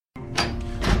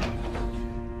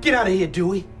Get out of here,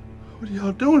 Dewey. What are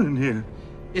y'all doing in here?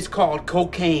 It's called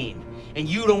cocaine, and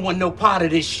you don't want no part of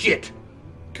this shit.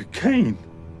 Cocaine?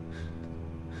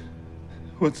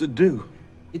 What's it do?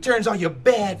 It turns all your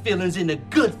bad feelings into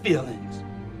good feelings.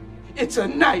 It's a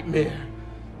nightmare.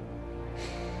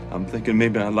 I'm thinking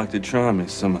maybe I'd like to try me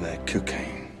some of that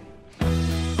cocaine.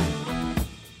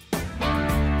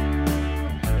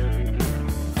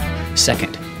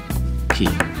 Second key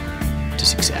to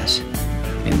success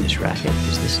in this racket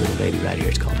is this little baby right here.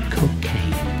 It's called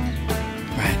cocaine.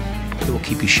 Right? It will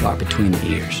keep you sharp between the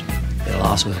ears. It'll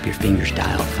also help your fingers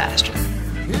dial faster.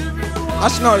 I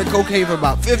snorted cocaine for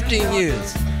about 15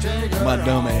 years. My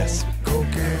dumb ass.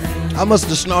 I must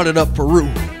have snorted up Peru.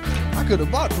 I could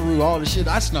have bought Peru all the shit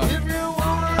I snorted.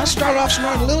 I started off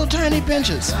snorting little tiny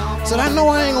pinches. Said I know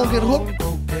I ain't gonna get hooked.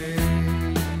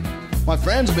 My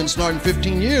friends have been snorting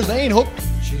 15 years. They ain't hooked.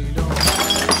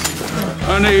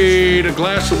 I need a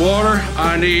glass of water.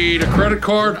 I need a credit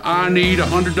card. I need a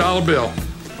 $100 bill.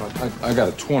 I got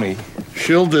a 20.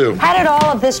 She'll do. How did all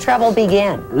of this trouble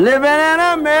begin? Living in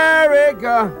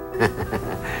America.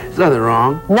 There's nothing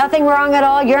wrong. Nothing wrong at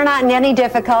all. You're not in any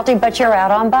difficulty, but you're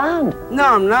out on bond. No,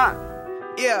 I'm not.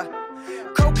 Yeah.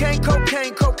 Cocaine,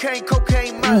 cocaine, cocaine,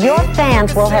 cocaine. Your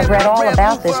fans will have read all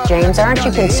about this, James. Aren't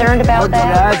you concerned about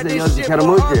that?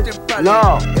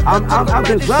 No, I'm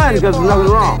concerned because there's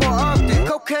nothing wrong.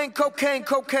 Cocaine, cocaine,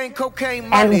 cocaine, cocaine.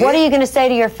 And what are you going to say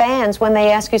to your fans when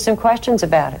they ask you some questions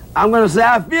about it? I'm going to say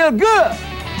I feel good.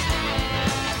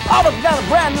 I just got a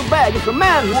brand new bag. It's a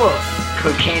man's world.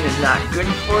 Cocaine is not good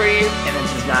for you, and it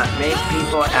does not make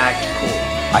people act cool.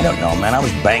 I don't know, man. I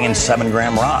was banging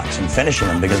 7-gram rocks and finishing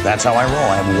them because that's how I roll.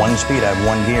 I have one speed, I have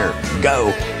one gear.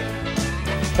 Go.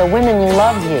 The women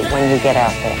love you when you get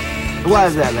out there. Why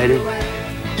is that, lady?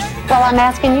 Well, I'm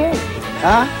asking you.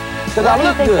 Huh? Because I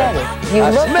look good.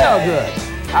 I smell good.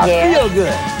 I feel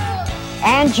good.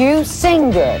 And you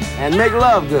sing good. And make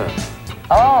love good.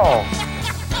 Oh.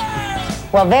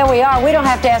 Well, there we are. We don't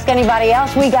have to ask anybody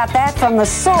else. We got that from the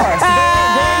source. There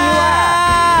you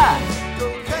are.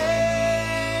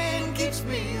 Cocaine keeps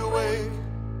me away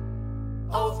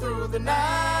all through the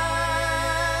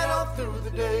night, all through the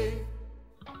day.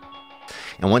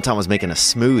 And one time I was making a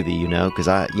smoothie, you know, because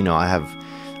I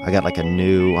got like a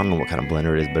new, I don't know what kind of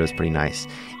blender it is, but it's pretty nice.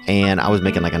 And I was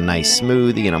making like a nice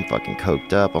smoothie, and I'm fucking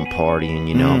coked up, I'm partying,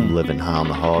 you know, I'm living high on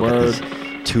the hog. Got this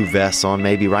 2 vests on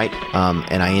maybe, right?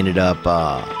 And I ended up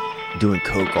doing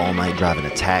coke all night, driving a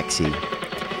taxi.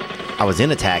 I was in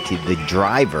a taxi, the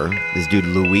driver, this dude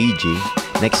Luigi,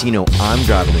 next thing you know, I'm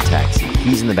driving the taxi.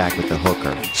 He's in the back with the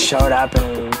hooker. Showed up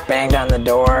and banged on the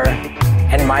door,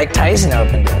 and Mike Tyson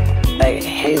opened it. Like,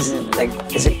 hey, is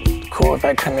it cool if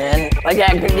I come in? Like, yeah,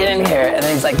 I could get in here. And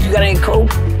then he's like, you got any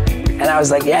coke? And I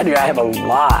was like, yeah, dude, I have a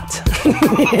lot.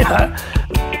 Yeah.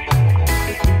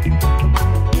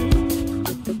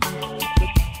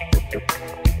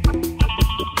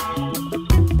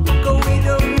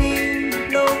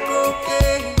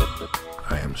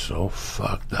 I am so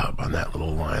fucked up on that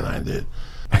little line I did.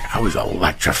 Like, I was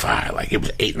electrified. Like, it was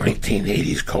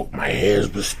 1980s coke. My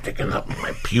hairs were sticking up, and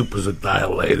my pupils are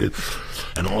dilated,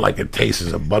 and all I could taste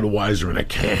is a Budweiser in a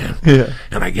can. Yeah.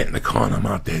 And I get in the car, and I'm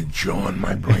out there jawing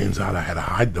my brains out. I had to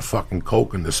hide the fucking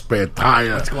coke in the spare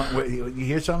tire. What's going on? You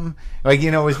hear something? Like,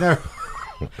 you know, it was never...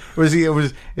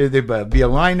 There'd be a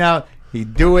line out,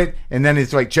 he'd do it, and then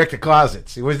it's like, check the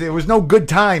closets. There was no good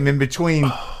time in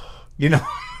between, you know,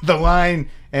 the line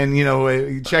and, you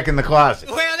know, checking the closet.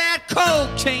 Well, that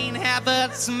cocaine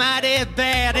habit's mighty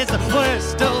bad. It's the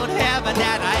worst old habit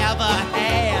that I ever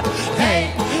had.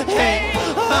 Hey, hey,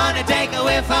 honey, take a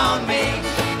whiff on me.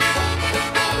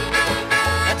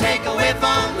 Take a whiff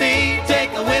on me.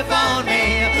 Take a whiff on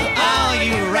me. All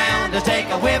you round to take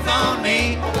a whiff on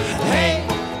me. Hey,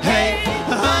 hey,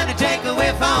 honey, take a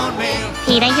whiff on me.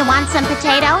 Peter, you want some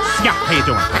potatoes? Yeah, how you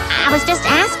doing? I was just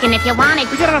asking if you wanted...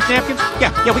 We got enough napkins?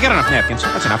 Yeah, we got enough napkins.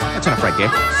 That's enough. That's enough right there.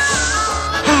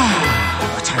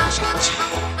 What time is it?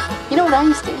 You know what I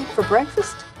used to eat for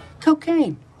breakfast?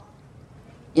 Cocaine.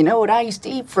 You know what I used to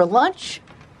eat for lunch?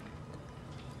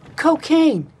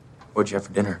 Cocaine. What'd you have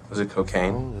for dinner? Was it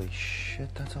cocaine? Holy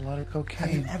shit, that's a lot of cocaine.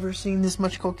 Have you ever seen this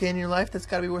much cocaine in your life? That's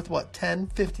got to be worth, what, 10,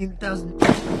 15,000?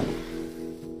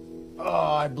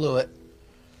 Oh, I blew it.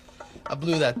 I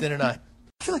blew that, didn't I?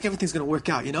 I feel like everything's going to work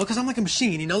out, you know, because I'm like a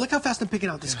machine, you know? Look how fast I'm picking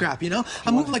out the scrap, you know?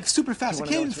 I'm moving like super fast. I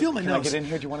can't even feel my nose. Can I get in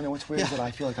here? Do you want to know what's weird? That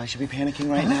I feel like I should be panicking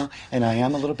right now, and I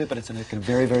am a little bit, but it's in a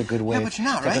very, very good way. Yeah, but you're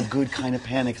not, it's right? Like a good kind of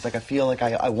panic. It's like I feel like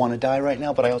I want to die right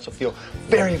now, but I also feel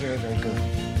very, very, very good.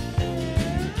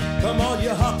 Come on, you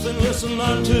hops, and listen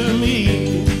unto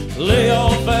me. Lay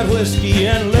off that whiskey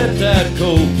and let that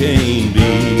cocaine be.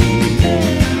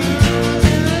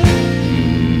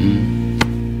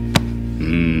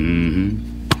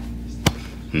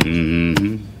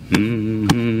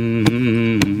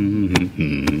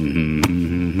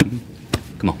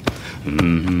 Come on.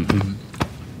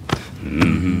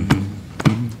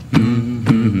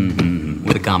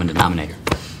 With a common denominator.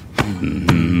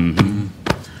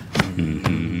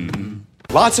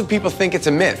 Lots of people think it's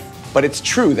a myth, but it's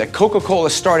true that Coca-Cola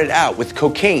started out with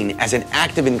cocaine as an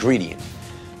active ingredient.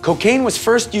 Cocaine was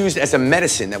first used as a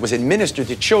medicine that was administered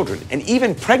to children and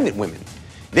even pregnant women.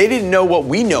 They didn't know what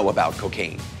we know about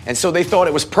cocaine, and so they thought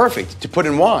it was perfect to put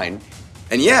in wine.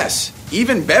 And yes,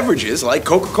 even beverages like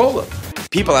Coca-Cola.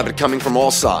 People have it coming from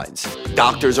all sides.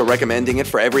 Doctors are recommending it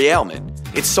for every ailment.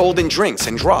 It's sold in drinks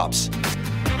and drops.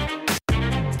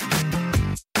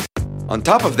 On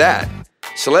top of that,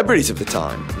 celebrities of the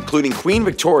time, including Queen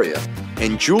Victoria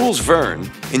and Jules Verne,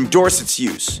 endorse its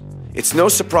use. It's no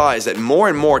surprise that more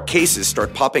and more cases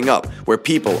start popping up where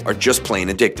people are just plain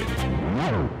addicted.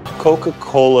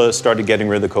 Coca-Cola started getting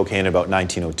rid of the cocaine in about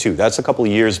 1902. That's a couple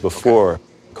of years before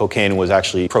cocaine was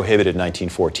actually prohibited in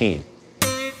 1914.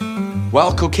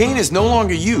 While cocaine is no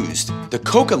longer used, the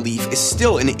coca leaf is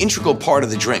still an integral part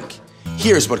of the drink.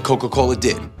 Here's what Coca-Cola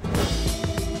did.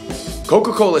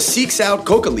 Coca-Cola seeks out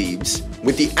coca leaves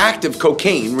with the active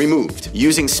cocaine removed.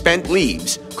 Using spent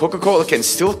leaves, Coca-Cola can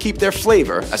still keep their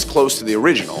flavor as close to the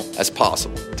original as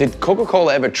possible. Did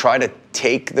Coca-Cola ever try to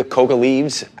take the coca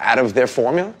leaves out of their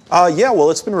formula? Yeah, well,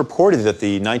 it's been reported that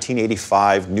the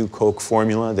 1985 new Coke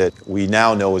formula that we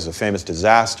now know is a famous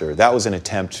disaster, that was an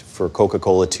attempt for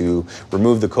Coca-Cola to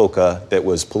remove the coca that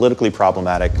was politically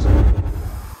problematic.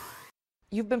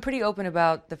 You've been pretty open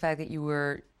about the fact that you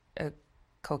were a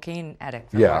cocaine addict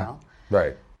for a Yeah, while.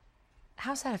 right.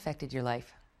 How's that affected your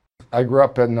life? I grew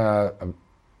up in the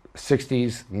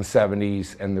 60s and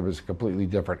 70s, and there was a completely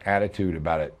different attitude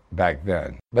about it back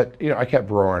then. But, you know, I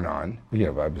kept roaring on. You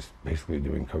know, I was basically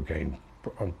doing cocaine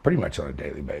pretty much on a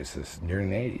daily basis during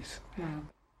the 80s. Wow.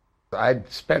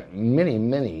 I'd spent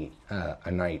many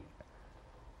a night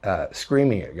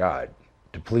screaming at God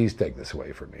to please take this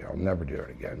away from me. I'll never do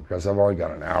it again because I've only got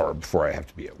an hour before I have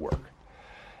to be at work.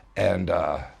 And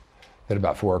then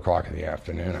about 4 o'clock in the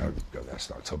afternoon, I would go, that's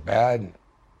not so bad.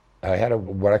 I had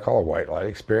what I call a white light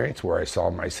experience where I saw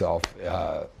myself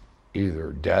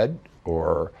either dead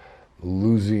or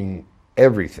losing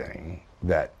everything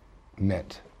that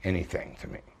meant anything to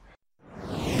me.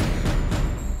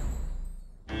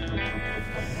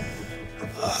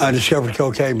 I discovered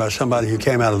cocaine by somebody who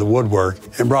came out of the woodwork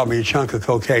and brought me a chunk of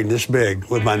cocaine this big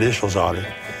with my initials on it.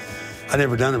 I'd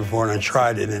never done it before, and I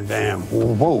tried it, and bam,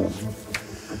 whoa.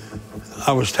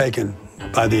 I was taken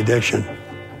by the addiction.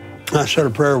 I said a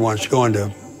prayer once going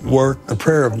to work, a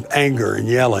prayer of anger and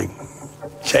yelling.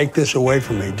 Take this away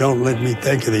from me. Don't let me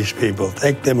think of these people.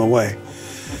 Take them away.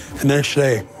 The next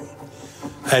day,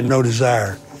 I had no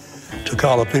desire to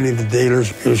call up any of the dealers.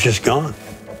 It was just gone.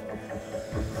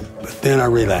 But then I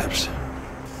relapsed.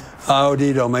 I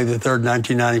OD'd on May the 3rd,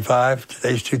 1995.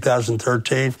 Today's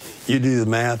 2013. You do the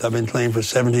math. I've been clean for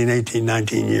 17, 18,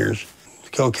 19 years.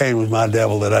 Cocaine was my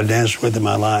devil that I danced with in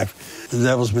my life. The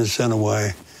devil's been sent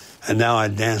away, and now I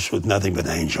dance with nothing but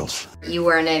angels. You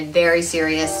were in a very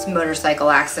serious motorcycle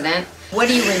accident. What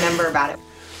do you remember about it?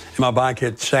 My bike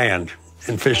hit sand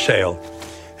and fishtailed,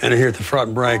 and I hit the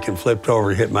front brake and flipped over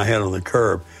and hit my head on the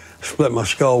curb. Split my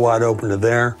skull wide open to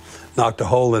there, knocked a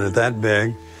hole in it that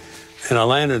big, and I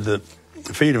landed at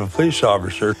the feet of a police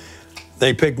officer.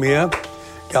 They picked me up,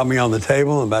 got me on the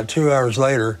table, and about 2 hours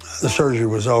later, the surgery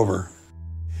was over.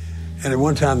 And at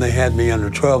one time, they had me under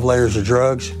 12 layers of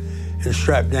drugs and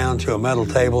strapped down to a metal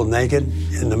table naked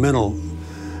in the mental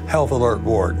health alert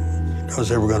ward because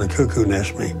they were going to cuckoo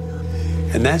nest me.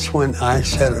 And that's when I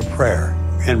said a prayer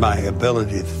in my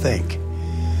ability to think.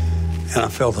 And I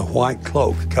felt a white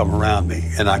cloak come around me,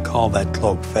 and I called that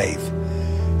cloak faith.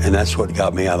 And that's what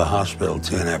got me out of the hospital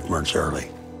 2.5 months early.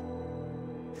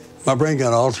 My brain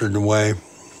got altered in a way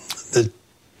that's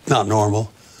not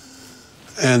normal.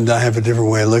 And I have a different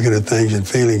way of looking at things and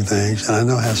feeling things, and I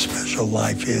know how special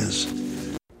life is.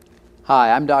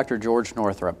 Hi, I'm Dr. George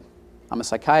Northrup. I'm a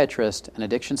psychiatrist and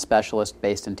addiction specialist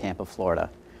based in Tampa, Florida.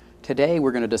 Today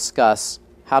we're going to discuss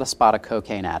how to spot a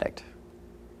cocaine addict.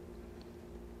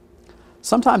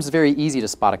 Sometimes it's very easy to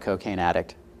spot a cocaine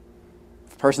addict.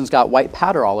 If a person's got white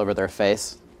powder all over their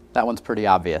face, that one's pretty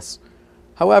obvious.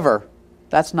 However,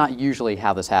 that's not usually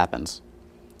how this happens.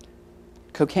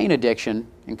 Cocaine addiction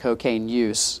and cocaine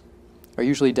use are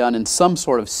usually done in some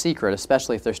sort of secret,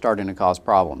 especially if they're starting to cause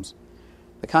problems.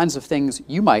 The kinds of things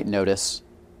you might notice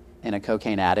in a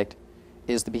cocaine addict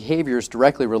is the behaviors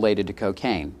directly related to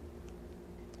cocaine.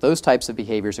 Those types of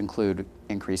behaviors include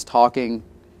increased talking,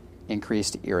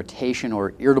 increased irritation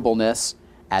or irritableness,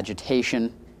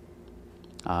 agitation,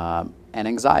 and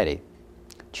anxiety.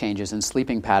 Changes in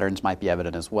sleeping patterns might be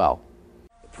evident as well.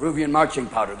 Peruvian marching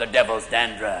powder, the devil's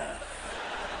dandruff.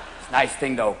 It's a nice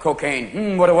thing, though.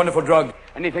 Cocaine, what a wonderful drug.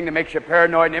 Anything that makes you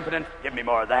paranoid and impotent, give me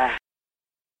more of that.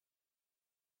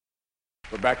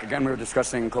 We're back again. We were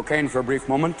discussing cocaine for a brief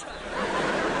moment.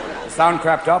 The sound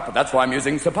crapped up, but that's why I'm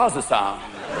using supposisound.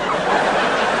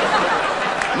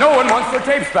 No one wants their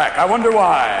tapes back. I wonder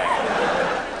why.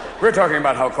 We're talking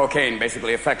about how cocaine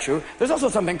basically affects you. There's also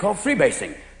something called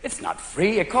freebasing. It's not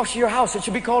free. It costs you your house. It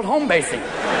should be called home basing.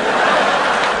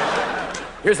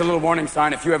 Here's a little warning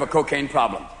sign if you have a cocaine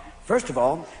problem. First of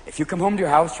all, if you come home to your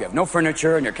house, you have no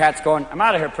furniture, and your cat's going, I'm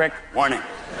out of here, prick. Warning.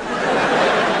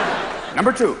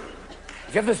 Number 2,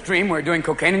 if you have this dream where you're doing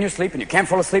cocaine in your sleep and you can't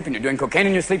fall asleep, and you're doing cocaine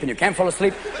in your sleep and you can't fall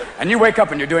asleep, and you wake up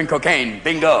and you're doing cocaine,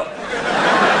 bingo.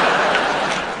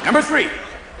 Number 3,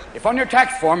 if on your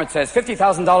tax form it says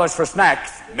 $50,000 for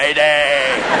snacks,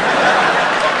 mayday.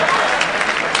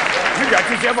 You got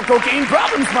yourself a cocaine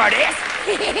problem,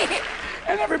 smartass.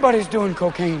 And everybody's doing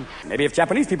cocaine. Maybe if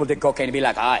Japanese people did cocaine, it'd be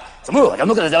like,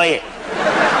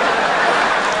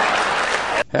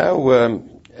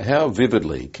 How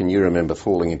vividly can you remember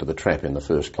falling into the trap in the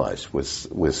first place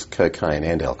with cocaine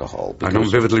and alcohol? I don't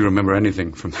vividly remember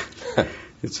anything from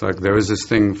It's like there is this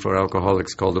thing for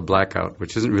alcoholics called a blackout,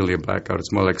 which isn't really a blackout.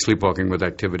 It's more like sleepwalking with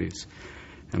activities.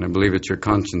 And I believe it's your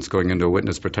conscience going into a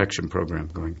witness protection program,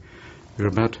 going, you're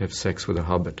about to have sex with a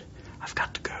hobbit. I've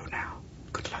got to go now.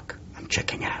 Good luck. I'm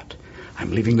checking out.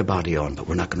 I'm leaving the body on, but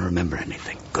we're not going to remember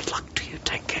anything. Good luck to you.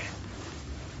 Take care.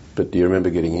 But do you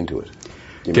remember getting into it?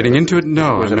 Getting into it?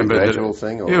 No. Was I it a remember gradual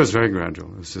thing? Or? Yeah, it was very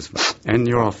gradual. It was just, and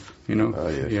you're off, you know. Oh,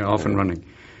 yes. You're off and running.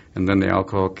 And then the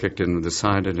alcohol kicked in and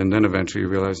decided, and then eventually you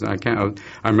realized, I can't.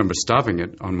 I remember stopping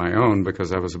it on my own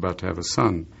because I was about to have a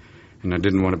son. And I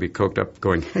didn't want to be coked up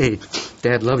going, hey,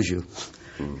 Dad loves you.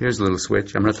 Here's a little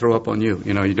switch. I'm going to throw up on you.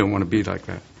 You know, you don't want to be like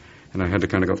that. And I had to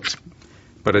kind of go,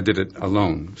 but I did it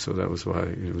alone. So that was why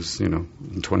it was,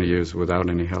 20 years without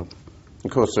any help.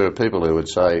 Of course, there are people who would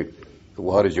say,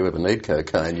 why did you ever need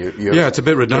cocaine? Yeah, it's a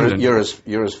bit redundant. You're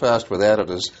as fast without it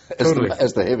Totally.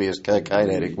 as the heaviest cocaine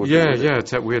addict would be. Yeah,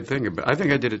 it's that weird thing. But I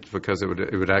think I did it because it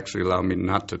would actually allow me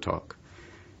not to talk.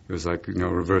 It was like,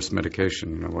 reverse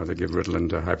medication. Why they give Ritalin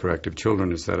to hyperactive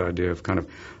children is that idea of kind of,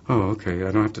 oh, okay,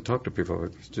 I don't have to talk to people.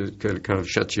 It just kind of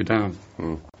shuts you down,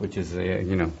 which is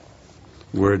a,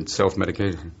 word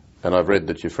self-medication. And I've read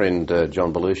that your friend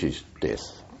John Belushi's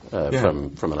death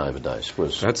from an overdose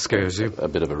was... That scares you. A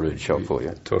bit of a rude shock for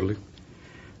you. Totally.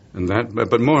 And that,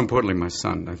 but more importantly, my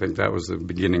son. I think that was the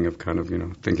beginning of kind of,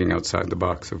 thinking outside the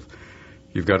box of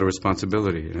you've got a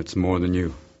responsibility and it's more than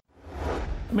you.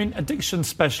 I mean, addiction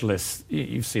specialists,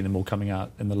 you've seen them all coming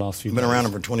out in the last few I've been days. around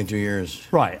them for 22 years.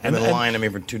 Right. They've been lying to me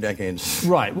for 2 decades.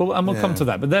 Right, well, and we'll come to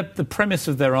that. But the premise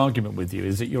of their argument with you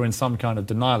is that you're in some kind of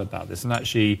denial about this, and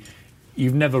actually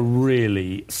you've never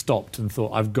really stopped and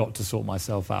thought, I've got to sort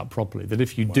myself out properly. That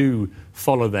if you do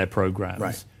follow their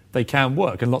programs, they can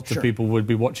work. And lots of people would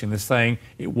be watching this saying,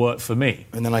 it worked for me.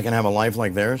 And then I can have a life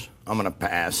like theirs? I'm going to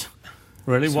pass.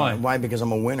 Really? Why? Why? Because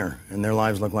I'm a winner, and their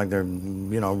lives look like they're,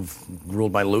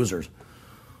 ruled by losers.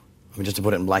 I mean, just to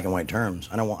put it in black and white terms,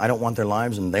 I don't want their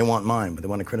lives, and they want mine, but they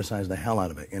want to criticize the hell out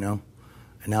of it, And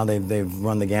now they've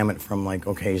run the gamut from like,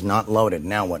 okay, he's not loaded.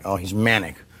 Now what? Oh, he's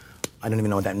manic. I don't even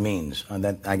know what that means.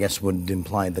 That I guess would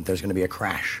imply that there's going to be a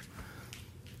crash.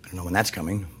 I don't know when that's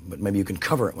coming, but maybe you can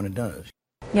cover it when it does.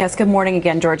 Yes, good morning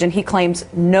again, George. And he claims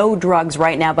no drugs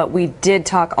right now, but we did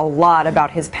talk a lot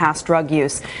about his past drug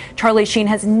use. Charlie Sheen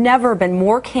has never been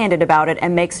more candid about it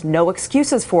and makes no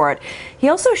excuses for it. He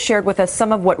also shared with us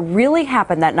some of what really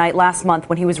happened that night last month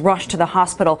when he was rushed to the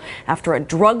hospital after a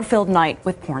drug-filled night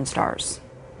with porn stars.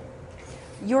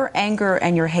 Your anger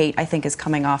and your hate, I think, is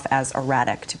coming off as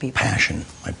erratic to people. Passion,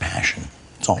 my passion.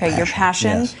 It's all passion. Your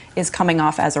passion is coming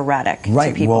off as erratic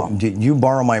to people. Well, you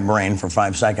borrow my brain for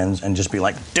 5 seconds and just be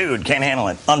like, dude, can't handle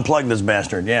it. Unplug this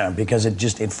bastard. Yeah, because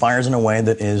it fires in a way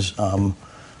that is, I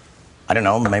don't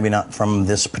know, maybe not from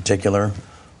this particular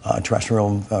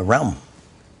terrestrial realm.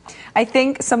 I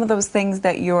think some of those things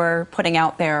that you're putting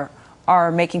out there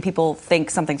are making people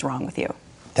think something's wrong with you.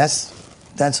 That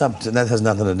has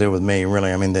nothing to do with me,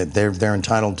 really. I mean, they're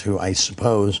entitled to, I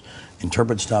suppose,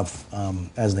 interpret stuff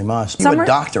as they must. What are you a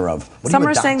doctor of? Some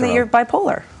are saying that you're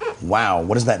bipolar. Wow,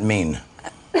 what does that mean?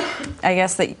 I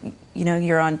guess that,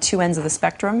 you're on 2 ends of the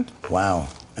spectrum. Wow.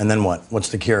 And then what? What's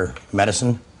the cure?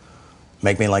 Medicine?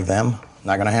 Make me like them?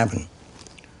 Not going to happen.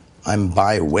 I'm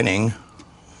by winning.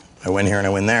 I win here and I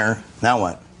win there. Now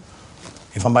what?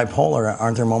 If I'm bipolar,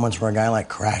 aren't there moments where a guy like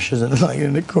crashes and like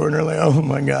in the corner, like, oh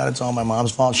my God, it's all my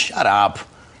mom's fault? Shut up.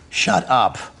 Shut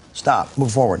up. Stop.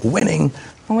 Move forward. Winning.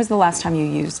 When was the last time you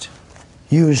used?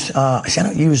 I use a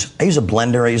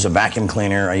blender. I use a vacuum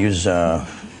cleaner. I use household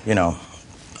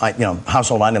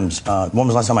items. When was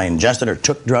the last time I ingested or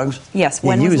took drugs? Yes.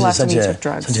 When was the last time you took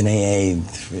drugs? Such an AA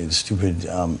stupid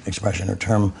expression or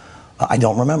term. I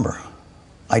don't remember.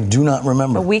 I do not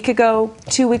remember. A week ago,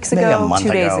 2 weeks ago, Maybe a month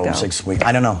 2 days ago, ago. 6 weeks.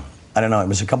 I don't know. It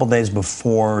was a couple days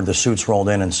before the suits rolled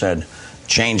in and said,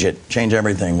 change it, change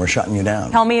everything. We're shutting you down.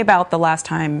 Tell me about the last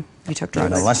time you took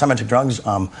drugs. The last time I took drugs,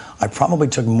 I probably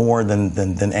took more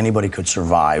than anybody could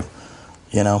survive.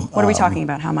 What are we talking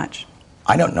about? How much?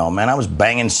 I don't know, man. I was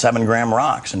banging 7-gram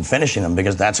rocks and finishing them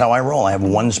because that's how I roll. I have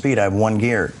one speed. I have one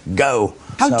gear. Go.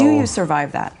 How do you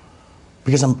survive that?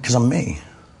 Because I'm me.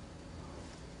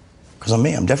 Because I'm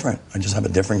me. I'm different. I just have a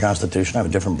different constitution. I have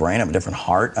a different brain. I have a different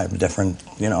heart. I have a different,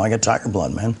 I get tiger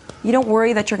blood, man. You don't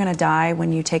worry that you're going to die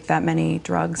when you take that many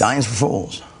drugs? Dying's for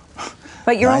fools.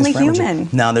 But you're only human.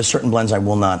 Now, there's certain blends I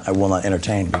will not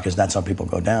entertain because that's how people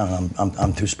go down.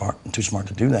 I'm too smart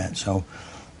to do that. So,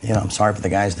 I'm sorry for the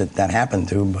guys that happened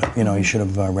to, but you should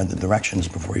have read the directions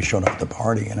before you showed up at the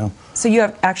party. So you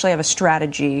actually have a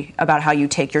strategy about how you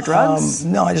take your drugs?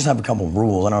 No, I just have a couple of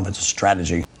rules. I don't know if it's a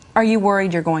strategy. Are you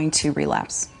worried you're going to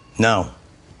relapse? No.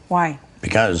 Why?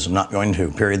 Because I'm not going to.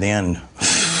 Period. The end.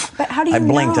 But how do you I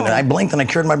blinked know? I blinked and I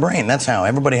cured my brain. That's how.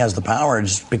 Everybody has the power.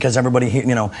 Just because everybody,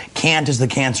 can't is the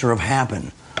cancer of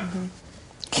happen. Mm-hmm.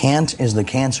 Can't is the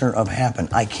cancer of happen.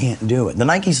 I can't do it. The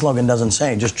Nike slogan doesn't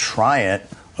say, just try it.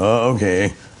 Oh,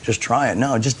 okay. Just try it.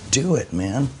 No, just do it,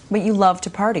 man. But you love to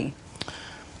party.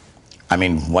 I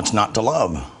mean, what's not to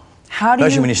love?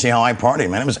 Especially when you see how I party,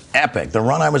 man. It was epic. The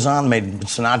run I was on made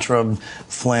Sinatra,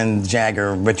 Flynn,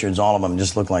 Jagger, Richards, all of them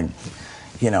just look like,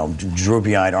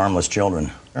 droopy-eyed, armless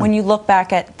children. When you look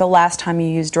back at the last time you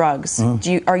used drugs,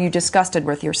 are you disgusted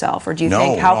with yourself? Or do you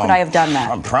think, how could I have done that?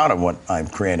 I'm proud of what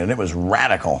I've created. It was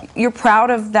radical. You're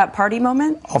proud of that party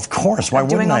moment? Of course. Why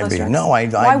wouldn't I be? Drugs? No,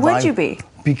 Why would you be?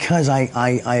 Because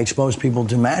I expose people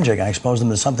to magic. I expose them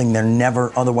to something they're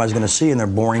never otherwise going to see in their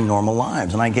boring, normal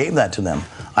lives. And I gave that to them.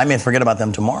 I may forget about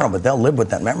them tomorrow, but they'll live with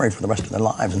that memory for the rest of their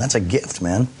lives. And that's a gift,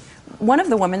 man. One of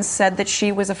the women said that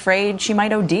she was afraid she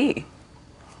might OD.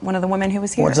 One of the women who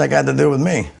was here. What's that got to do with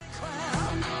me?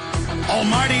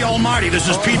 Almighty, almighty, this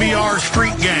is PBR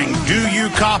Street Gang. Do you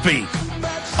copy?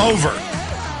 Over.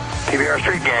 PBR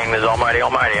Street Gang, this is Almighty,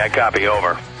 almighty. I copy,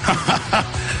 over.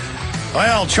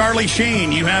 Well, Charlie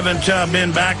Sheen, you haven't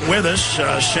been back with us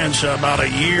since about a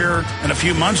year and a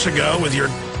few months ago with your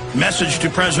message to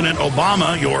President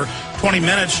Obama, your 20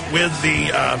 minutes with the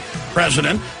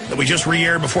president that we just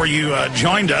re-aired before you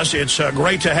joined us. It's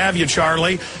great to have you,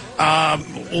 Charlie.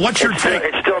 What's your take?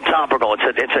 It's still topical.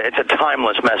 It's a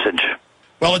timeless message.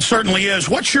 Well, it certainly is.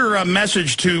 What's your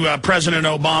message to President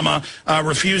Obama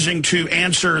refusing to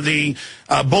answer the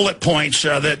bullet points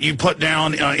that you put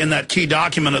down in that key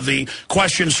document of the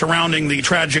questions surrounding the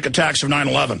tragic attacks of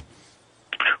 9/11?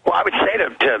 Well, I would say to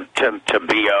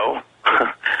B.O.,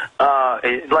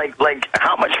 like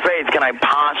how much faith can I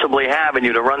possibly have in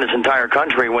you to run this entire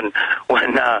country when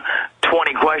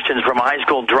 20 questions from a high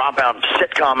school dropout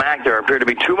sitcom actor appear to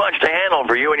be too much to handle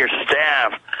for you and your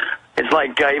staff? It's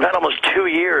like you've had almost 2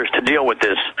 years to deal with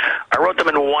this. I wrote them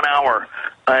in 1 hour,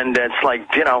 and it's like,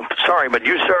 sorry, but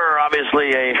you, sir, are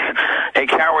obviously a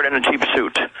coward in a cheap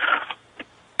suit.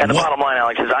 And the bottom line,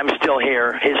 Alex, is I'm still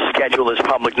here. His schedule is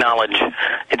public knowledge.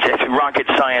 It's rocket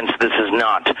science. This is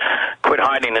not. Quit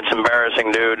hiding. It's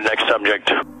embarrassing, dude. Next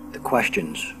subject. The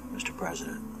questions, Mr.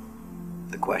 President.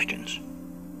 The questions.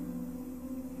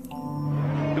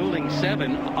 Building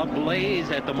 7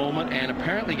 ablaze at the moment and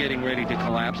apparently getting ready to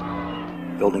collapse.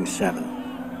 Building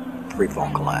 7,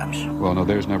 free-fall collapse. Well, no,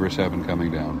 there's number 7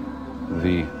 coming down.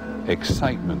 The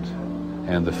excitement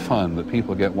and the fun that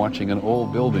people get watching an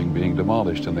old building being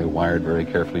demolished, and they wired very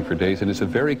carefully for days, and it's a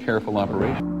very careful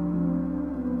operation.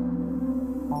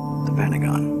 The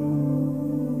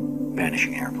Pentagon.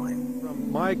 Vanishing airplane.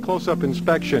 From my close-up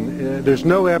inspection, there's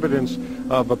no evidence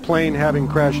of a plane having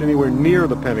crashed anywhere near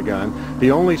the Pentagon. The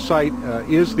only site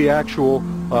is the actual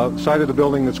site of the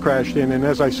building that's crashed in, and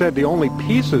as I said, the only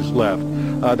pieces left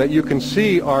that you can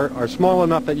see are small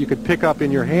enough that you could pick up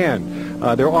in your hand.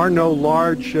 There are no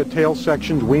large tail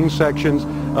sections, wing sections,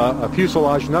 a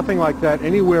fuselage, nothing like that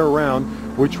anywhere around,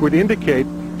 which would indicate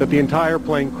that the entire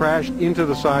plane crashed into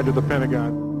the side of the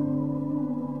Pentagon.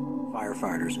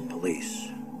 Firefighters and police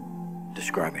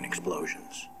describing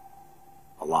explosions.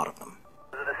 A lot of them.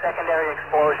 This is a secondary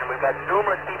explosion. We've got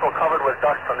numerous people covered with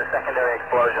dust from the secondary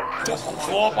explosion. Just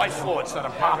floor by floor instead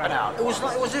of popping out. It was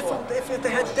like, it was if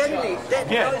they had detonated.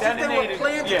 Yeah, if they were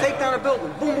planned to take down a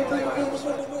building. Boom, boom, boom, boom, boom,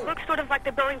 boom, boom, boom. Looks sort of like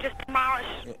the building just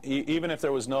demolished. Even if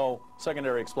there was no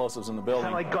secondary explosives in the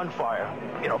building. Kind of like gunfire.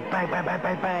 You know, bang, bang, bang,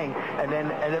 bang, bang. And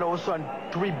then all of a sudden,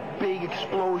 3 big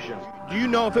explosions. Do you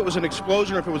know if it was an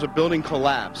explosion or if it was a building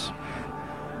collapse?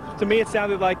 To me, it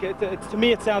sounded like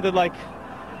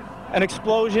an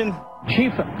explosion.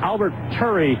 Chief Albert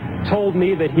Turry told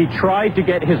me that he tried to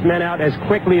get his men out as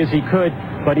quickly as he could,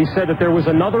 but he said that there was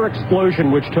another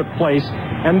explosion which took place,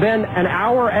 and then an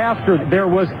hour after there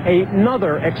was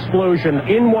another explosion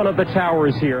in one of the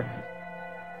towers here.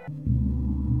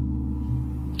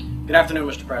 Good afternoon,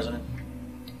 Mr. President.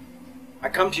 I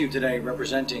come to you today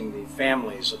representing the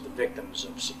families of the victims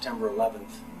of September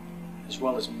 11th, as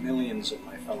well as millions of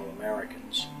my fellow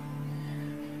Americans.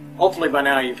 Hopefully by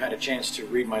now you've had a chance to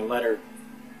read my letter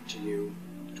to you,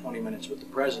 20 Minutes with the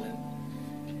President,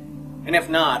 and if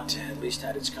not, at least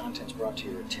had its contents brought to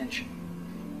your attention.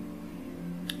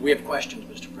 We have questions,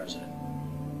 Mr. President.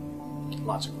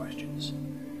 Lots of questions.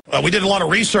 We did a lot of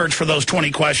research for those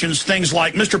 20 questions. Things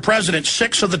like, Mr. President,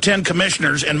 6 of the 10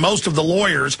 commissioners and most of the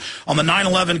lawyers on the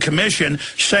 9/11 Commission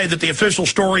say that the official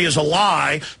story is a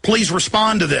lie. Please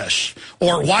respond to this.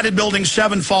 Or, why did Building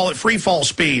 7 fall at free fall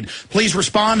speed? Please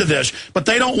respond to this. But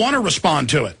they don't want to respond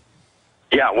to it.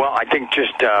 Yeah, well, I think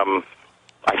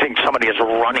I think somebody is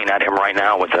running at him right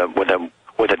now with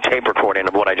a tape recording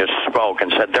of what I just spoke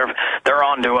and said, they're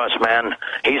on to us, man.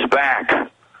 He's back.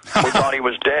 We thought he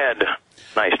was dead.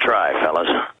 Nice try, fellas.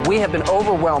 We have been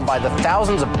overwhelmed by the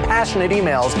thousands of passionate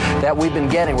emails that we've been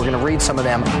getting. We're going to read some of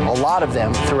them, a lot of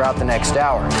them, throughout the next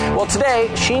hour. Well, today,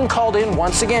 Sheen called in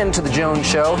once again to the Jones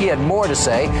Show. He had more to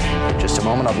say. In just a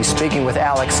moment, I'll be speaking with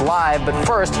Alex live. But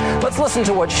first, let's listen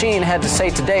to what Sheen had to say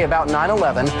today about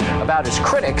 9/11, about his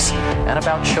critics, and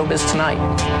about Showbiz Tonight.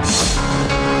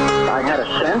 I had a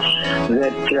sense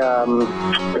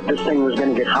that this thing was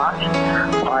going to get hot.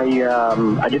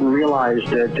 I didn't realize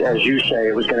that, as you say,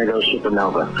 it was going to go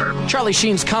supernova. Charlie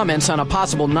Sheen's comments on a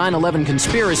possible 9/11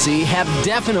 conspiracy have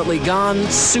definitely gone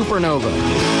supernova.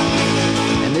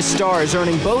 And this star is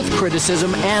earning both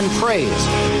criticism and praise.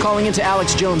 Calling into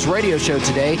Alex Jones' radio show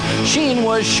today, Sheen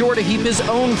was sure to heap his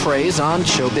own praise on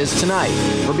Showbiz Tonight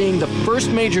for being the first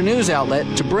major news outlet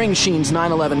to bring Sheen's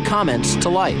 9/11 comments to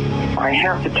light. I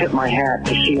have to tip my hat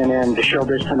to CNN, to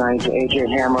Showbiz Tonight, to A.J.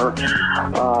 Hammer,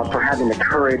 for having the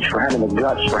courage, for having the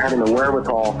guts, for having the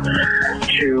wherewithal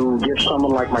to give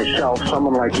someone like myself,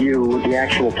 someone like you, the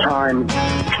actual time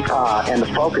and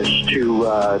the focus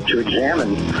to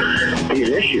examine these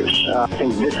issues. I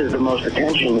think this is the most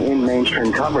attention in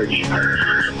mainstream coverage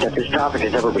that this topic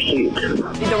has ever received.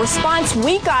 The response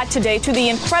we got today to the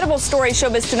incredible story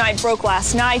Showbiz Tonight broke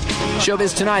last night.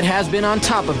 Showbiz Tonight has been on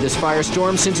top of this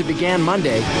firestorm since it began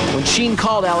Monday, when Sheen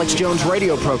called Alex Jones'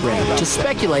 radio program to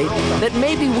speculate that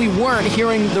maybe we weren't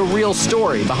hearing the real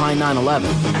story behind 9/11.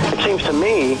 It seems to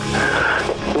me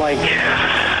like,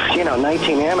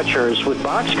 19 amateurs with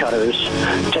box cutters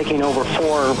taking over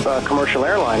 4 commercial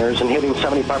airliners and hitting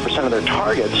 75% of their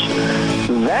targets.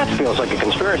 That feels like a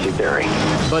conspiracy theory.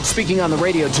 But speaking on the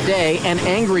radio today, an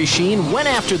angry Sheen went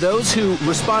after those who,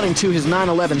 responding to his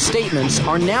 9/11 statements,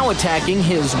 are now attacking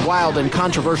his wild and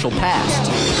controversial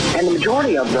past. And the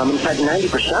majority of them, in fact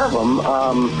 90% of them,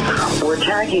 were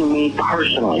attacking me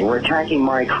personally. Were attacking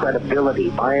my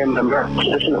credibility. I am a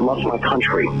citizen that loves my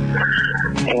country.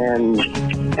 And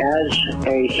as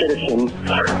a citizen,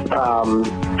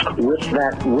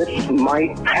 with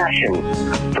my passion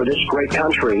for this great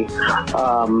country,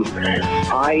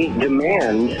 I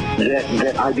demand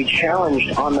that I be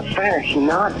challenged on the facts,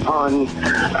 not on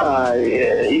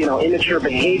immature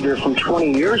behavior from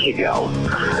 20 years ago.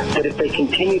 That if they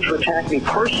continue to attack me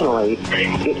personally,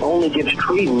 it only gives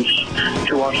credence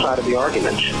to our side of the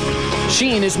argument.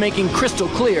 Sheen is making crystal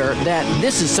clear that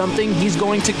this is something he's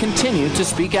going to continue to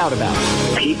speak out about.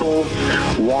 People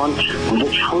want the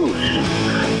truth.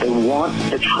 They want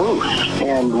the truth.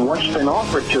 And what's been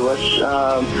offered to us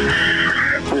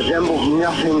resembles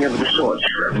nothing of the sort.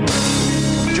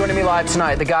 Joining me live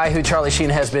tonight, the guy who Charlie Sheen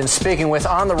has been speaking with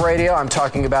on the radio. I'm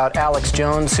talking about Alex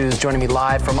Jones, who's joining me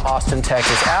live from Austin,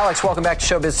 Texas. Alex, welcome back to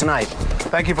Showbiz Tonight.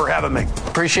 Thank you for having me.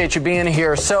 Appreciate you being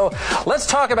here. So let's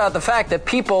talk about the fact that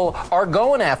people are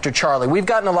going after Charlie. We've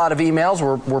gotten a lot of emails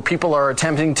where people are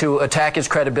attempting to attack his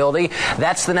credibility.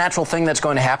 That's the natural thing that's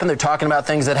going to happen. They're talking about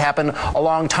things that happened a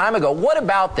long time ago. What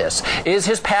about this? Is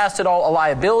his past at all a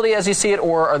liability as you see it,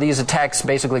 or are these attacks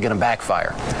basically going to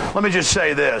backfire? Let me just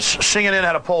say this. CNN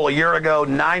had a poll a year ago,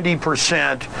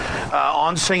 90%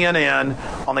 on CNN,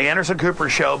 on the Anderson Cooper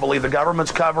show, believe the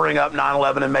government's covering up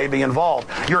 9/11 and may be involved.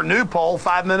 Your new poll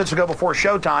 5 minutes ago before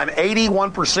showtime,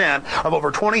 81% of over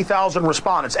 20,000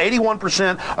 respondents,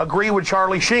 81% agree with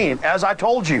Charlie Sheen, as I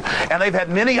told you. And they've had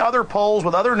many other polls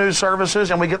with other news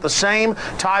services, and we get the same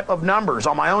type of numbers.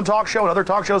 On my own talk show and other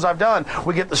talk shows I've done,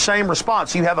 we get the same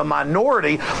response. You have a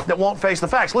minority that won't face the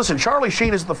facts. Listen, Charlie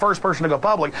Sheen isn't the first person to go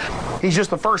public. He's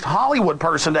just the first Hollywood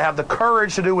person to have the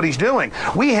courage to do what he's doing.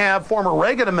 We have former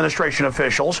Reagan administration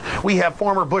officials. We have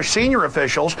former Bush senior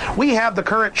officials. We have the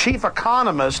current chief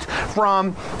economist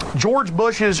from George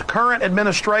Bush's current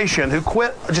administration who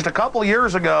quit just a couple of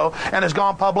years ago and has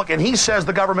gone public, and he says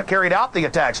the government carried out the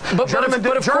attacks. German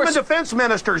defense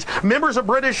ministers, members of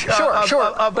British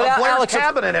of Blair's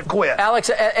cabinet have quit. Alex,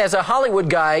 as a Hollywood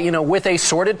guy, you know, with a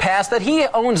sordid past that he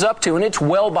owns up to, and it's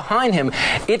well behind him,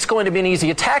 it's going to be an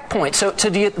easy attack point. So,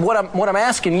 what I'm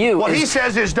asking you, what he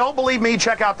says is, don't believe me,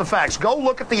 check out the facts. Go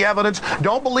look at the evidence.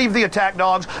 Don't believe the attack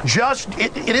dogs.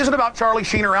 It isn't about Charlie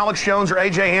Sheen or Alex Jones or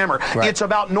A.J. Hammer. Right. It's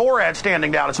about NORAD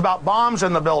standing down. It's about bombs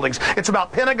in the buildings. It's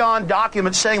about Pentagon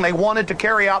documents saying they wanted to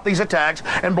carry out these attacks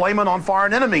and blame it on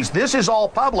foreign enemies. This is all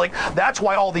public. That's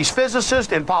why all these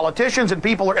physicists and politicians and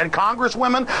people and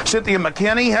congresswomen, Cynthia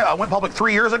McKinney went public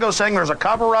 3 years ago saying there's a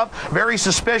cover-up, very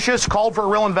suspicious, called for a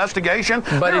real investigation.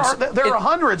 But there are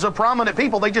hundreds of prominent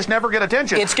people. They just never get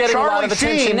attention. It's getting a lot of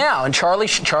attention now. And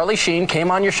Charlie Sheen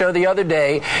came on your show the other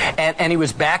day, and he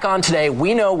was back on today.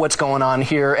 We know what's going on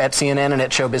here at CNN and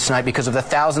at Showbiz Tonight because of the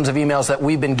thousands of emails that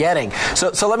we've been getting.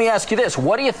 So let me ask you this.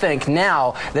 What do you think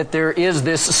now that there is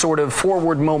this sort of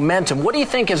forward momentum? What do you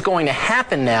think is going to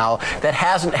happen now that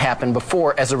hasn't happened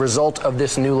before as a result of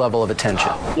this new level of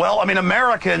attention? Well, I mean,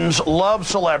 Americans love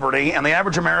celebrity, and the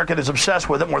average American is obsessed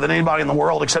with it more than anybody in the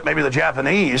world, except maybe the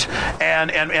Japanese.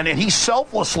 And he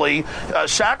selflessly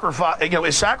is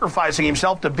sacrificing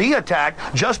himself to be attacked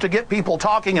just to get people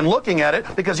talking and looking at it,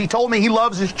 because he told me he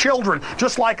loves his children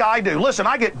just like I do. Listen,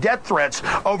 I get death threats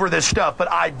over this stuff, but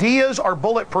ideas are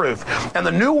bulletproof. And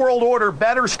the New World Order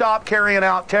better stop carrying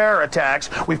out terror attacks.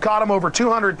 We've caught them over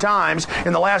 200 times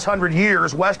in the last 100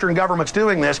 years. Western governments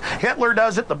doing this. Hitler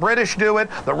does it. The British do it.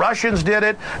 The Russians did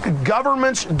it.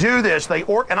 Governments do this.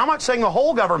 And I'm not saying the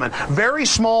whole government. Very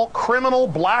small criminal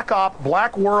black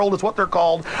world is what they're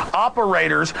called.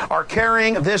 Operators are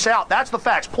carrying this out. That's the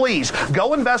facts. Please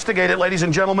go investigate it, ladies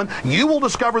and gentlemen. You will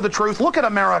discover the truth. Look at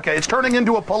America. It's turning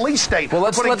into a police state. Well,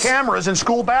 let's put cameras in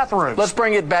school bathrooms. Let's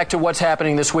bring it back to what's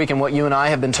happening this week and what you and I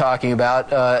have been talking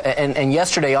about. And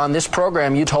yesterday on this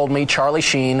program, you told me Charlie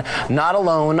Sheen, not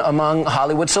alone among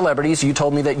Hollywood celebrities. You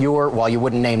told me that while you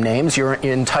wouldn't name names, you're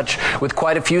in touch with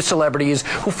quite a few celebrities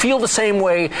who feel the same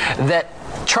way that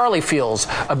Charlie feels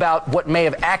about what may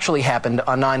have actually happened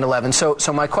on 9/11.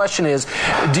 So my question is,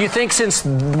 do you think since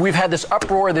we've had this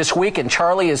uproar this week and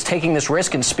Charlie is taking this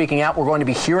risk and speaking out, we're going to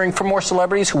be hearing from more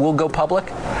celebrities who will go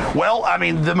public? Well, I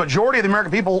mean, the majority of the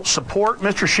American people support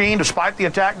Mr. Sheen despite the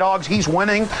attack dogs. He's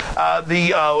winning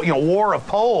the war of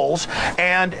polls,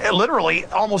 and literally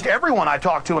almost everyone I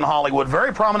talk to in Hollywood,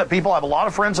 very prominent people. I have a lot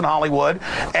of friends in Hollywood,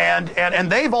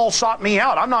 and they've all sought me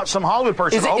out. I'm not some Hollywood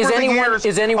person.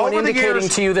 Is anyone indicating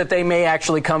to you that they may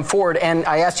actually come forward? And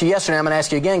I asked you yesterday, I'm going to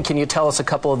ask you again, can you tell us a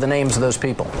couple of the names of those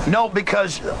people? No,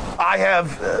 because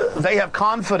they have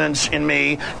confidence in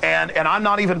me, and I'm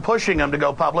not even pushing them to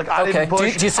go public. I didn't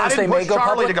push, do you sense they may go Charlie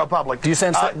public? to go public. Do you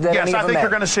sense that yes, I think you're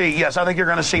going to see. Yes, I think you're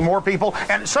going to see more people,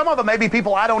 and some of them may be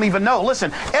people I don't even know.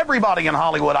 Listen, everybody in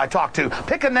Hollywood I talk to,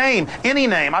 pick a name, any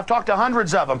name. I've talked to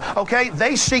hundreds of them. Okay,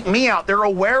 they seek me out. They're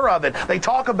aware of it. They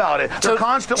talk about it. They're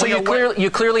constantly aware. You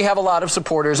clearly have a lot of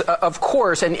supporters, of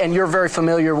course, and you're very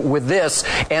familiar with this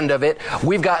end of it.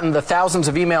 We've gotten the thousands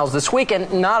of emails this week,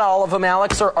 and not all of them,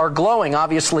 Alex, are glowing.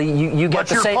 Obviously, you get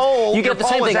the same. You get the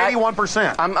same thing.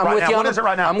 81%. I'm with you on it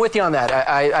right now. I'm with you on that.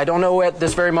 I don't know at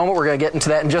this very moment. We're going to get into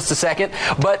that in just a second.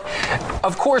 But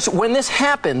of course, when this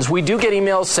happens, we do get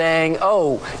emails saying,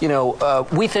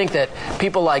 we think that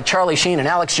people like Charlie Sheen and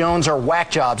Alex Jones are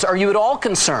whack jobs. Are you at all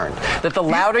concerned that the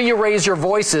louder you raise your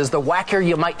voices, the wackier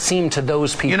you might seem to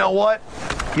those people? You know what?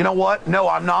 You know what? No,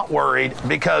 I'm not worried,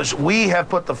 because we have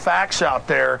put the facts out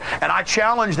there, and I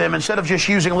challenge them, instead of just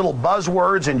using little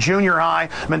buzzwords and junior high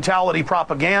mentality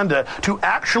propaganda, to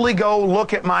actually go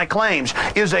look at my claims.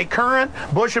 Is a current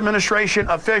Bush administration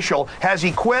official, has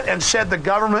he quit and said the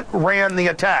government ran the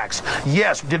attacks?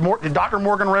 Yes. Did Dr.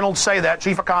 Morgan Reynolds say that,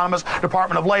 chief economist,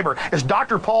 Department of Labor? Is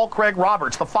Dr. Paul Craig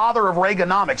Roberts, the father of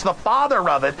Reaganomics, the father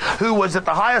of it, who was at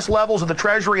the highest levels of the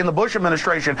Treasury in the Bush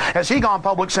administration, has he gone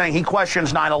public saying he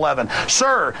questions 9/11?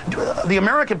 Sir, the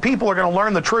American people are going to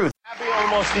learn the truth. Happy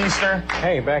almost Easter.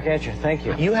 Hey, back at you. Thank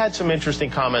you. You had some interesting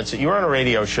comments. You were on a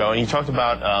radio show and you talked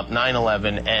about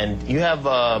 9/11, and you have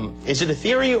is it a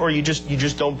theory, or you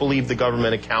just don't believe the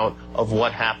government account of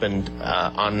what happened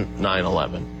on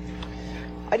 9/11?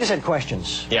 I just had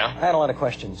questions. Yeah? I had a lot of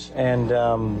questions. And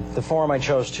the forum I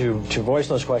chose to voice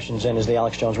those questions in is the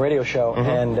Alex Jones radio show.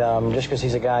 Mm-hmm. And just because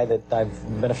he's a guy that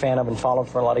I've been a fan of and followed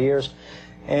for a lot of years.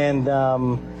 And,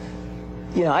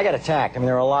 you know, I got attacked. I mean,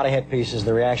 there were a lot of hit pieces.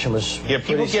 The reaction was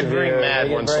people get very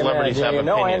mad when celebrities have opinions.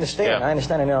 No, I understand. Yeah. I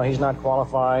understand. I know he's not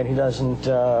qualified. He doesn't,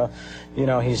 you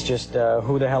know, he's just,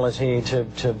 who the hell is he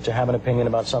to have an opinion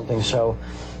about something so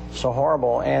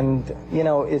horrible. And, you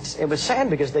know, it was sad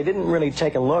because they didn't really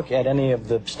take a look at any of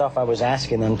the stuff I was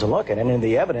asking them to look at, any of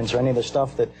the evidence or any of the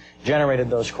stuff that generated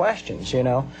those questions, you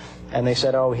know. And they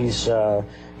said, oh, he's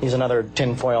another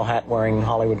tinfoil hat wearing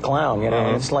Hollywood clown, you know.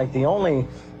 And it's like the only,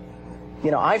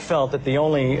 you know, I felt that the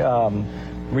only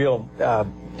real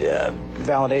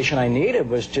validation I needed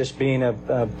was just being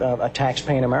a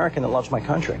tax-paying American that loves my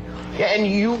country. Yeah, and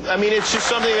I mean, it's just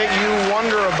something that you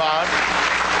wonder about.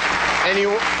 And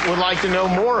you would like to know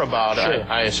more about it,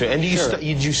 I assume. And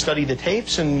did you study the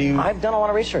tapes? I've done a lot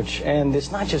of research, and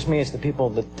it's not just me; it's the people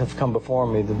that have come before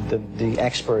me, the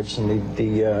experts and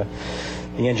the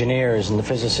engineers and the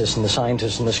physicists and the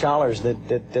scientists and the scholars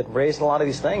that raised a lot of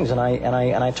these things. And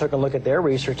I took a look at their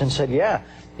research and said, yeah,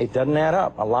 it doesn't add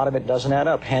up. A lot of it doesn't add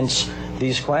up. Hence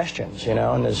these questions, you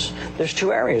know. And there's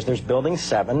two areas. There's Building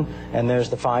 7, and there's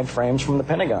the 5 frames from the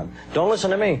Pentagon. Don't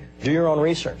listen to me. Do your own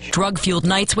research. Drug-fueled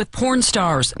nights with porn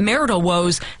stars, marital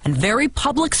woes, and very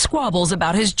public squabbles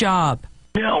about his job.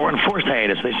 Yeah, we're in forced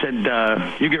hiatus. They said,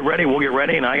 you get ready, we'll get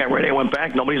ready, and I got ready, I went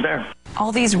back, nobody's there.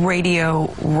 All these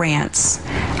radio rants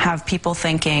have people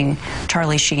thinking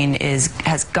Charlie Sheen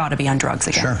has got to be on drugs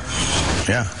again. Sure.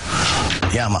 Yeah.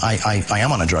 Yeah, I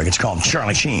am on a drug. It's called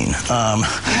Charlie Sheen.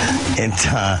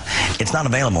 It's not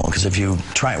available because if you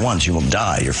try it once, you will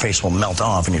die. Your face will melt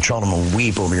off, and your children will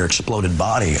weep over your exploded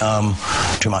body.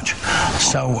 Too much.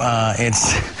 So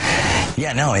it's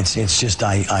just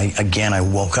I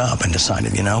woke up and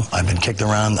decided, you know, I've been kicked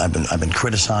around, I've been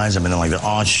criticized, I've been like the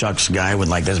aw shucks guy with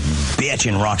like this bitch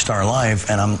in rock star life,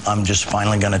 and I'm just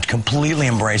finally going to completely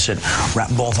embrace it, wrap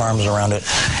both arms around it,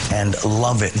 and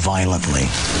love it violently,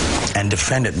 and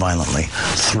defend it violently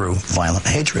through violent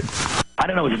hatred. I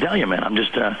don't know what to tell you, man. I'm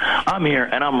here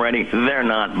and I'm ready. They're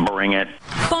not. Bring it.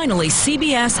 Finally,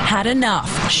 CBS had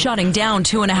enough, shutting down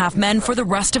 2.5 Men for the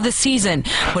rest of the season,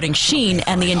 putting Sheen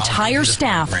and the entire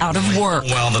staff out of work.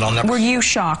 Were you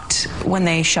shocked when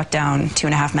they shut down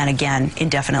 2.5 Men again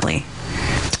indefinitely?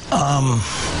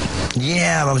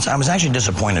 Yeah, I was actually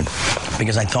disappointed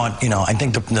because I thought, you know, I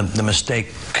think the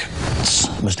mistakes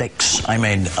I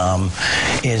made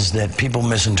is that people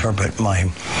misinterpret my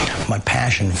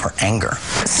passion for anger.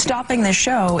 Stopping the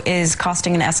show is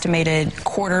costing an estimated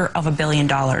 $250 million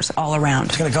all around.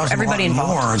 It's going to cost everybody them a lot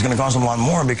involved. more. It's going to cost them a lot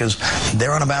more because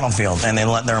they're on a battlefield and they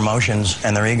let their emotions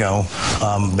and their ego,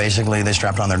 basically they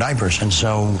strapped on their diapers. And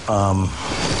so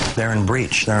they're in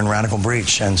breach. They're in radical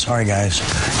breach. And sorry, guys,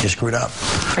 you screwed up.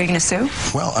 Are you going to sue?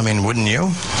 Well, I mean, wouldn't you?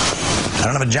 I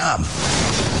don't have a job.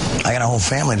 I got a whole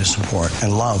family to support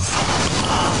and love.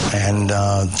 And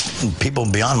people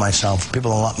beyond myself,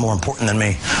 people a lot more important than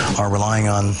me, are relying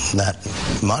on that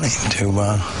money to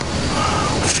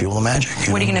fuel the magic.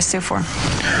 What are you going to sue for?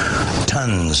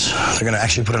 Tons. They're going to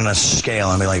actually put it on a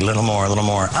scale and be like, little more, little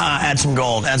more. Add some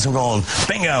gold,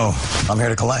 bingo. I'm here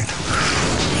to collect,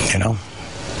 you know?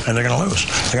 And they're going to lose.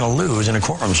 They're going to lose in a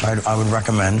courtroom. So I would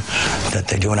recommend that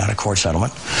they do an out-of-court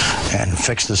settlement and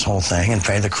fix this whole thing and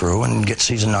pay the crew and get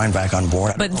season 9 back on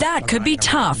board. But that could be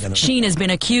tough. Sheen has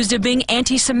been accused of being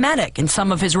anti-Semitic in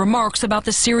some of his remarks about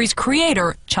the series'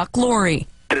 creator, Chuck Lorre.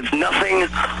 It's nothing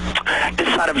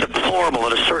inside of deplorable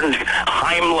that a certain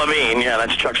Chaim Levine, yeah,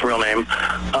 that's Chuck's real name,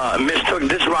 mistook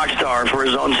this rock star for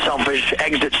his own selfish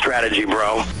exit strategy,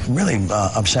 bro. Really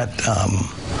upset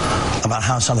about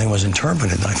how something was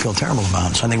interpreted that I feel terrible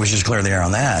about. So I think we should just clear the air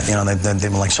on that. You know, they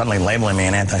were like suddenly labeling me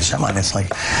an anti-Semite. It's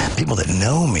like people that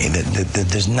know me, that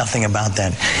there's nothing about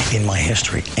that in my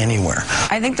history anywhere.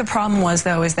 I think the problem was,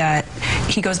 though, is that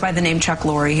he goes by the name Chuck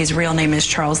Lorre. His real name is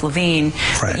Charles Levine.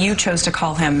 Right. You chose to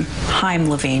call him Chaim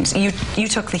Levine. You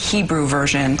took the Hebrew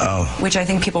version, which I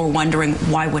think people were wondering,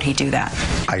 why would he do that?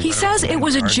 He says it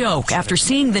was a joke after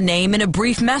seeing the name in a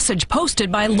brief message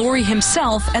posted by Lorre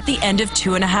himself at the end of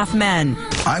 2.5 Men.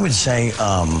 I would say,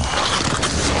 I'm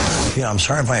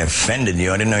sorry if I offended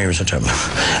you. I didn't know you were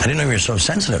I didn't know you were so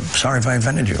sensitive. Sorry if I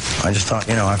offended you. I just thought,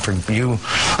 after you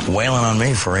wailing on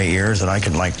me for 8 years that I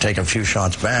could, take a few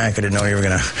shots back. I didn't know you were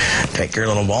going to take your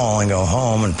little ball and go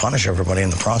home and punish everybody in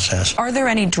the process. Are there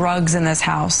any drugs in this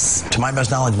house? To my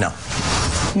best knowledge, no.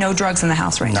 No drugs in the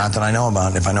house right now? Not that I know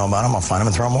about. If I know about them, I'll find them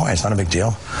and throw them away. It's not a big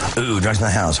deal. Ooh, drugs in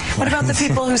the house. What about the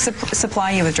people who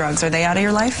supply you with drugs? Are they out of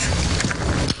your life?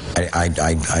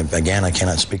 Again, I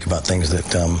cannot speak about things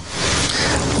that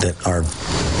are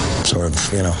sort of,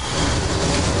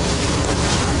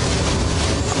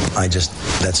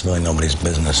 that's really nobody's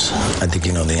business. I think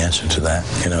you know the answer to that,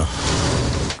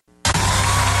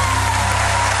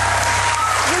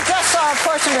 A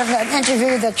portion of an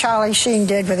interview that Charlie Sheen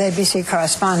did with ABC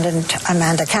correspondent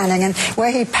Amanda Canning,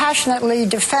 where he passionately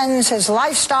defends his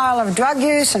lifestyle of drug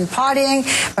use and partying.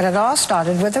 But it all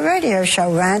started with a radio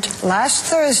show rant last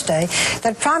Thursday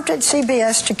that prompted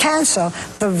CBS to cancel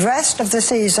the rest of the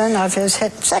season of his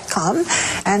hit sitcom.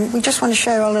 And we just want to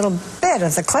show you a little bit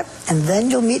of the clip, and then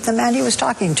you'll meet the man he was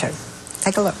talking to.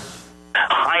 Take a look.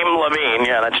 Chaim Levine,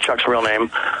 yeah, that's Chuck's real name,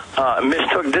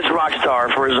 mistook this rock star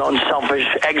for his own selfish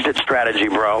exit strategy,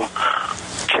 bro.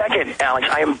 Check it, Alex.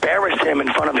 I embarrassed him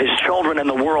in front of his children and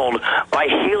the world by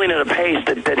healing at a pace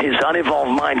that his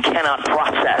unevolved mind cannot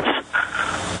process.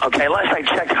 Okay, last I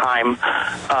checked, Chaim,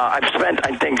 I've spent,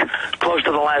 I think, close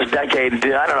to the last decade,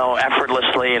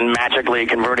 effortlessly and magically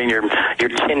converting your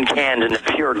tin cans into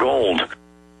pure gold.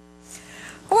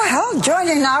 Well,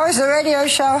 joining now is the radio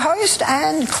show host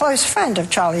and close friend of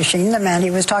Charlie Sheen, the man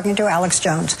he was talking to, Alex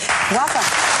Jones. Welcome.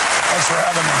 Thanks for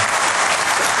having me.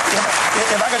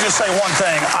 If I could just say one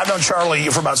thing, I've known Charlie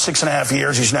for about 6.5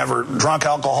 years. He's never drunk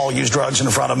alcohol, used drugs in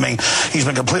front of me. He's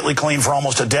been completely clean for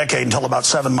almost a decade until about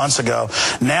 7 months ago.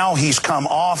 Now he's come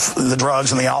off the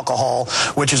drugs and the alcohol,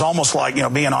 which is almost like,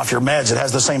 being off your meds. It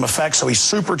has the same effect. So he's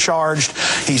supercharged.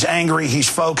 He's angry. He's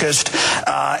focused.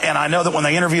 And I know that when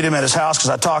they interviewed him at his house, because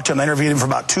I talked to him, they interviewed him for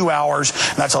about 2 hours.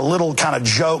 And that's a little kind of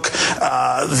joke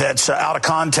that's out of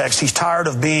context. He's tired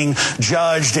of being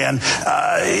judged and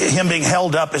him being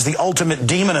held up as the ultimate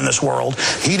demon in this world.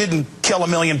 He didn't kill 1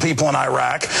 million people in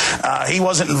Iraq. He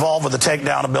wasn't involved with the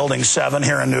takedown of Building 7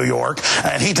 here in New York.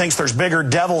 And he thinks there's bigger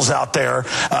devils out there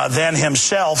than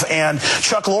himself. And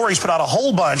Chuck Lorre's put out a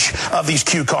whole bunch of these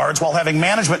cue cards while having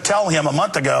management tell him a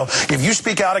month ago, if you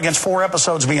speak out against 4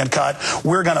 episodes being cut,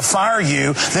 we're going to fire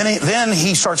you. Then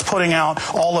he starts putting out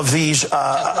all of these.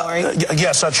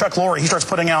 Chuck Lorre. He starts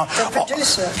putting out.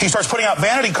 He starts putting out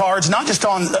vanity cards, not just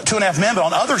on 2.5 Men, but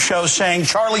on other shows, saying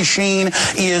Charlie Sheen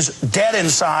is dead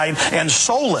inside and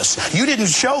soulless. You didn't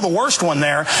show the worst one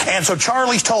there, and so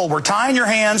Charlie's told, we're tying your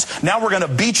hands. Now we're going to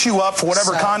beat you up for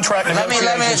whatever contract.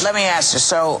 Let me ask you.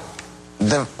 So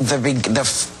the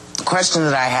question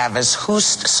that I have is,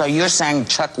 so you're saying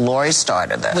Chuck Lorre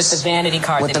started this? With the vanity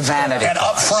card. With the vanity And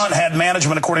up front had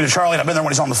management, according to Charlie, and I've been there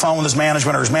when he's on the phone with his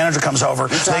management, or his manager comes over.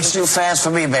 You're talking too fast for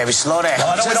me, baby. Slow down. Well,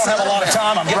 I know we don't have a lot of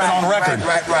time. I'm getting on record.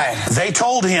 Right. They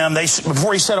told him,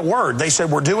 before he said a word, they said,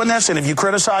 we're doing this, and if you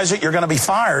criticize it, you're going to be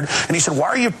fired. And he said, why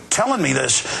are you telling me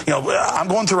this? I'm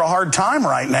going through a hard time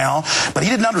right now. But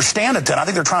he didn't understand it then. I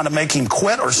think they're trying to make him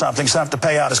quit or something, so they have to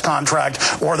pay out his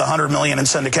contract or the $100 million in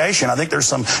syndication. I think there's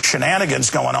some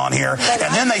shenanigans going on here.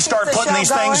 And then they start putting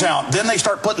these things out. Then they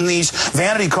start putting these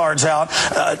vanity cards out,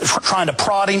 trying to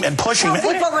prod him and push him.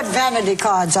 People what vanity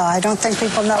cards are. I don't think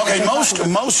people know. Okay,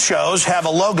 most shows have a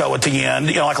logo at the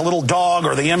end, like a little dog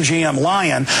or the MGM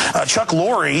lion. Chuck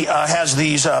Lorre has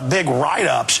these big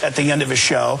write-ups at the end of his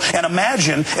show. And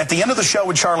imagine at the end of the show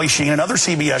with Charlie Sheen and other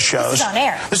CBS shows. This is on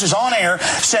air. This is on air,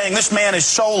 saying this man is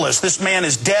soulless. This man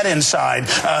is dead inside.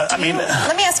 Let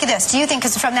me ask you this. Do you think,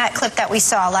 because from that clip that we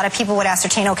saw, a lot of people would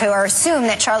ascertain, or assume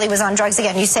that Charlie was on drugs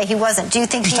again. You say he wasn't. Do you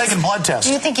think he's taking blood tests?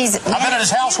 Do you think he's... I've been at his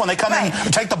house when they come in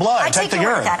and take the blood, take the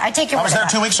urine. I take your word. I was there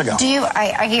 2 weeks ago.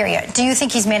 I hear you. Do you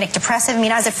think he's manic depressive? I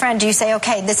mean, as a friend, do you say,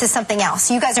 okay, this is something else?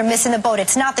 You guys are missing the boat.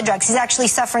 It's not the drugs. He's actually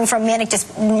suffering from manic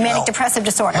depressive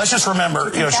disorder. Let's just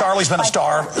remember, Charlie's been a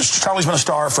star. Charlie's been a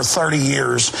star for 30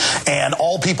 years, and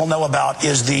all people know about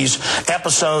is these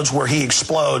episodes where he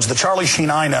explodes. The Charlie Sheen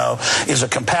I know is a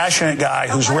compassionate guy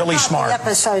who's really smart.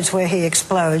 episodes where he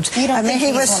explodes. I mean,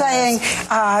 he was saying,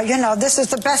 you know, this is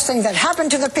the best thing that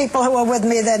happened to the people who were with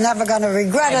me. They're never going to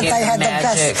regret it. They had the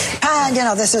best time. You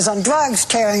know, this is on drugs,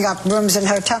 tearing up rooms in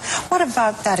hotels. What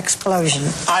about that explosion?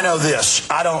 I know this.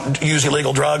 I don't use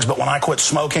illegal drugs, but when I quit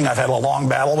smoking, I've had a long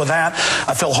battle with that.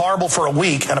 I feel horrible for a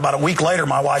week, and about a week later,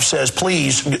 my wife says,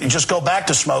 please, just go back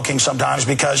to smoking sometimes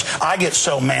because I get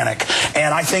so manic.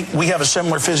 And I think we have a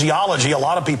similar physiology. A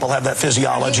lot of people have that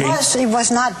physiology. He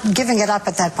was not giving it up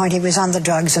at that point. He was on the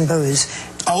drugs and booze.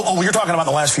 Oh, you're talking about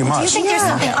the last few months. Do you think there's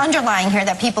something underlying here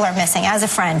that people are missing as a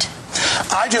friend?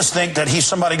 I just think that he's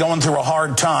somebody going through a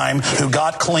hard time who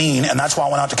got clean, and that's why I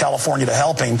went out to California to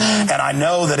help him. And I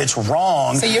know that it's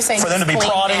wrong for them to be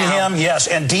prodding him, yes,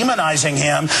 and demonizing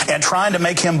him and trying to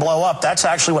make him blow up. That's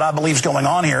actually what I believe is going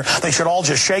on here. They should all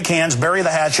just shake hands, bury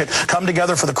the hatchet, come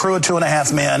together for the crew of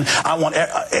 2.5 Men. I want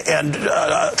and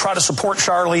try to support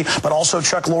Charlie, but also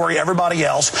Chuck Lorre, everybody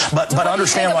else, but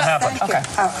understand what happened. Okay.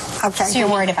 Okay. So you're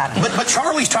worried about it. But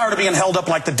Charlie's tired of being held up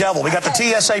like the devil. We got the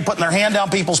TSA putting their hand down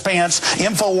people's pants.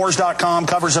 Infowars.com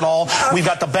covers it all. We've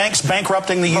got the banks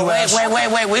bankrupting the U.S. Wait.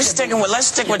 Let's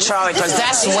stick with Charlie because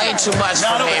that's way too much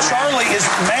for me. Charlie is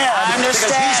mad because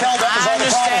he's held up with all the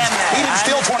problems. He didn't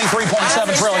steal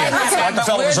 $23.7 trillion like the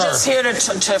Federal Reserve. We're just here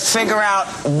to figure out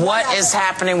what is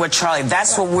happening with Charlie.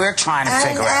 That's what we're trying to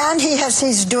figure out. And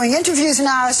he's doing interviews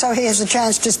now, so he has a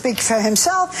chance to speak for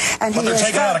himself. And but they're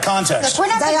taken out of context. Look,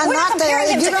 they are not there.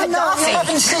 You don't know. You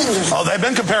haven't seen them. Oh, they've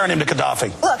been comparing him to Gaddafi.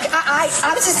 Look, I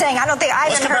was just saying, I don't think I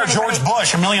Let's compare George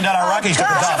Bush, $1 million Iraqis, to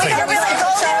Gaddafi.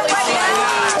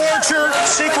 Torture,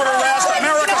 secret arrest,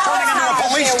 America turning into a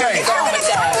police state.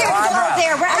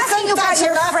 We're asking you about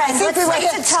your friends.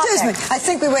 I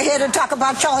think we were here to talk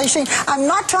about Charlie Sheen. I'm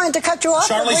not trying to cut you off.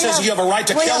 Charlie says you have a right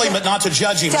to kill him, but not to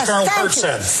judge him, as Colonel Kurtz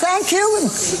said. Thank you.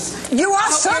 You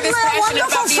are certainly a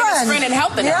wonderful friend. And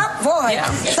helping him. Yep, boy. Yeah.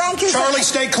 Thank you. Charlie,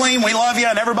 stay clean. We love you.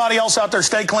 And everybody else out there,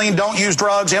 stay clean. Don't use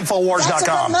drugs.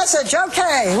 Infowars.com. That's a good message.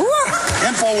 Okay.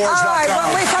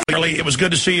 Infowars.com. Charlie, it was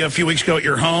good to see you a few weeks ago at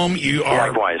your home. You are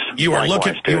Likewise. You are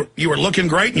looking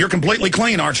great, and you're completely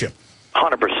clean, aren't you?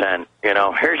 100%. You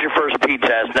know, here's your first pee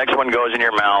test. Next one goes in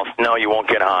your mouth. No, you won't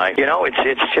get high. You know, it's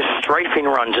just strafing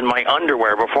runs in my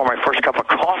underwear before my first cup of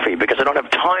coffee because I don't have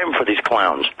time for these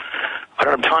clowns. I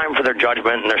don't have time for their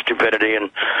judgment and their stupidity. And,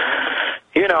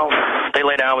 you know, they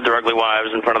lay down with their ugly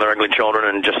wives in front of their ugly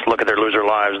children and just look at their loser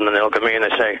lives. And then they look at me and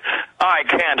they say, I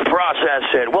can't process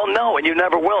it. Well, no, and you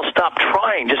never will. Stop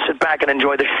trying. Just sit back and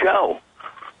enjoy the show.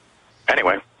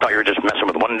 Anyway, thought you were just messing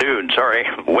with one dude. Sorry.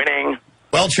 Winning.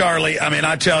 Well, Charlie, I mean,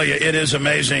 I tell you, it is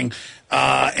amazing.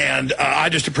 And I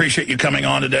just appreciate you coming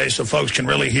on today so folks can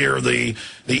really hear the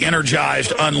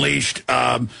energized, unleashed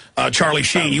Charlie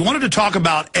Sheen. You wanted to talk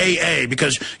about AA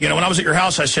because, you know, when I was at your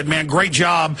house, I said, man, great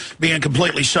job being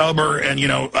completely sober and, you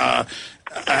know,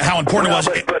 how important it was.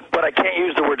 But I can't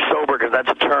use the word sober because that's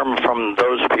a term from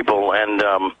those people, and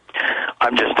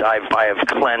I have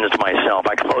cleansed myself.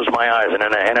 I closed my eyes, and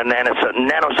in a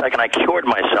nanosecond, I cured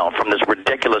myself from this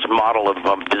ridiculous model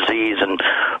of disease and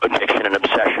addiction and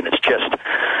obsession. It's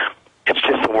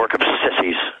just the work of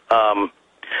sissies.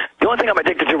 The only thing I'm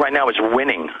addicted to right now is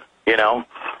winning. You know,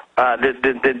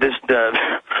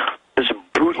 this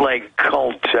bootleg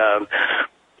cult.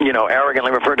 You know,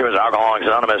 arrogantly referred to as Alcoholics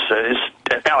Anonymous,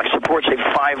 Alex supports a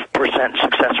 5%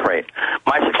 success rate.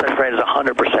 My success rate is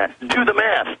 100%. Do the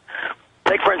math.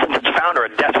 Take, for instance, its founder, a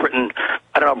desperate and,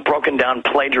 broken down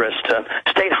plagiarist,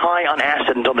 stayed high on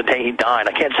acid until the day he died.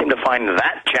 I can't seem to find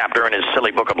that chapter in his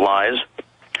silly book of lies.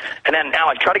 And then,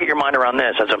 Alex, try to get your mind around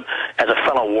this as a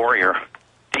fellow warrior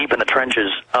deep in the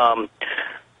trenches.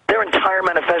 Their entire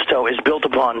manifesto is built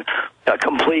upon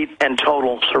complete and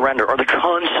total surrender, or the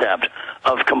concept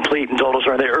of complete and total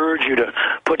surrender. They urge you to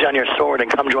put down your sword and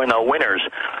come join the winners.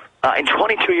 In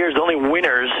 22 years, the only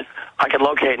winners I could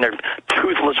locate in their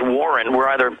toothless warren were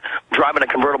either driving a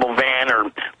convertible van or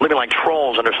living like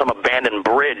trolls under some abandoned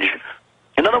bridge.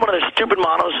 Another one of their stupid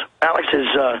mottos, Alex, is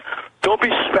don't be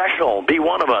special, be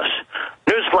one of us.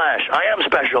 Newsflash, I am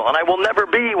special, and I will never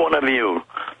be one of you.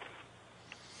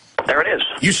 There it is.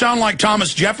 You sound like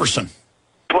Thomas Jefferson.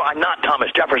 Well, I'm not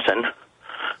Thomas Jefferson.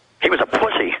 He was a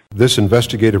pussy. This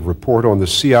investigative report on the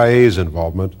CIA's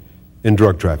involvement in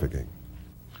drug trafficking.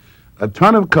 A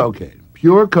ton of cocaine,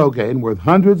 pure cocaine worth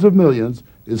hundreds of millions,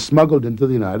 is smuggled into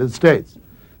the United States.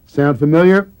 Sound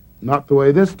familiar? Not the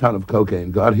way this ton of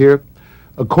cocaine got here.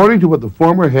 According to what the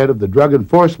former head of the Drug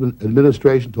Enforcement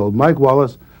Administration told Mike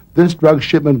Wallace, this drug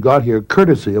shipment got here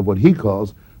courtesy of what he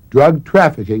calls drug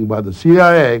trafficking by the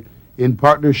CIA in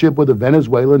partnership with the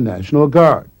Venezuelan National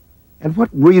Guard. And what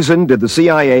reason did the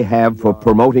CIA have for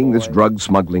promoting this drug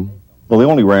smuggling? Well, the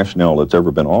only rationale that's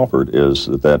ever been offered is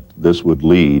that this would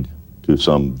lead to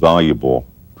some valuable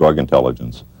drug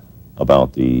intelligence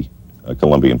about the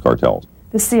Colombian cartels.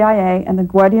 The CIA and the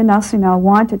Guardia Nacional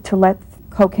wanted to let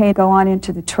cocaine go on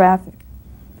into the traffic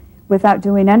without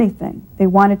doing anything. They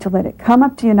wanted to let it come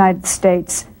up to the United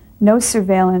States, no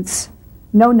surveillance,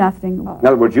 no nothing. In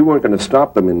other words, you weren't going to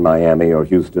stop them in Miami or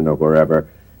Houston or wherever.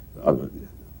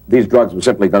 These drugs were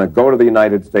simply going to go to the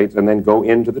United States and then go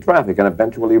into the traffic and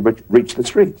eventually reach the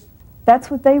streets.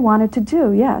 That's what they wanted to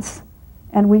do, yes.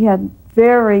 And we had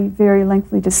very, very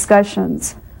lengthy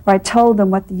discussions where I told them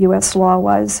what the U.S. law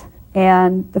was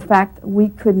and the fact that we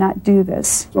could not do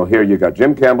this. So here you got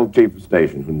Jim Campbell, chief of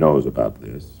station, who knows about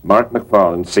this. Mark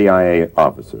McFarland, CIA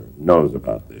officer, knows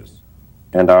about this,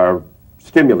 and are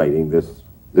stimulating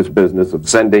this business of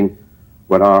sending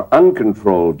what are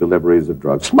uncontrolled deliveries of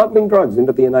drugs, smuggling drugs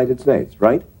into the United States,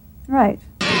 right? Right.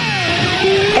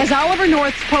 As Oliver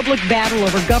North's public battle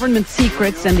over government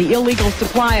secrets and the illegal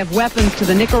supply of weapons to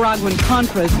the Nicaraguan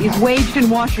Contras is waged in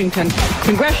Washington,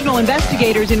 congressional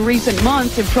investigators in recent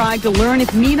months have tried to learn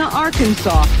if Mena,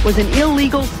 Arkansas was an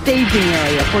illegal staging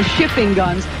area for shipping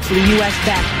guns to the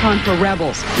U.S.-backed Contra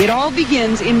rebels. It all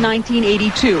begins in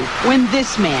 1982 when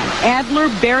this man, Adler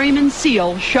Berryman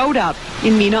Seal, showed up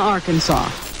in Mena, Arkansas.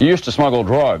 He used to smuggle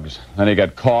drugs, then he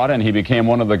got caught, and he became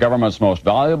one of the government's most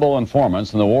valuable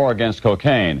informants in the war against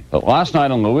cocaine. But last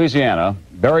night in Louisiana,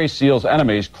 Barry Seal's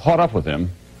enemies caught up with him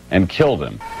and killed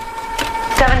him.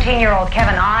 17-year-old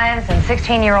Kevin Ives and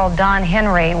 16-year-old Don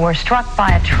Henry were struck by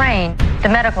a train. The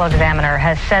medical examiner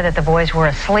has said that the boys were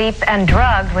asleep and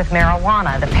drugged with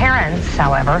marijuana. The parents,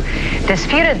 however,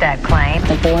 disputed that claim.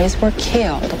 The boys were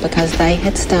killed because they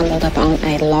had stumbled upon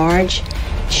a large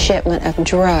shipment of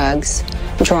drugs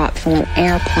dropped from an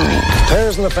airplane.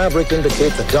 Tears in the fabric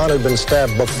indicate that Don had been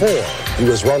stabbed before he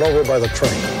was run over by the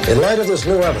train. In light of this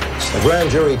new evidence, the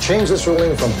grand jury changed its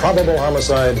ruling from probable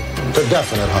homicide to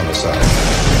definite homicide.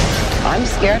 I'm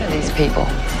scared of these people.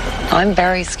 I'm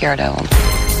very scared of them.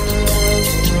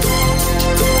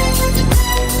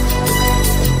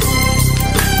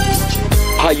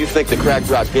 How you think the crack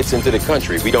rock gets into the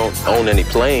country? We don't own any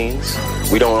planes.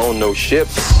 We don't own no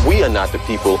ships. We are not the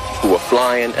people who are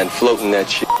flying and floating that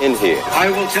shit in here. I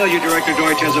will tell you, Director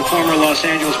Deutsch, as a former Los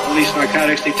Angeles police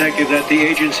narcotics detective, that the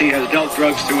agency has dealt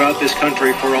drugs throughout this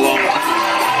country for a long time.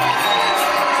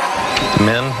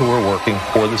 Men who were working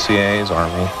for the CIA's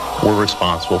army were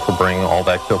responsible for bringing all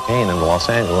that cocaine into Los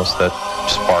Angeles that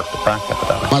sparked the crack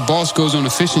epidemic. My boss goes on a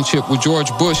fishing trip with George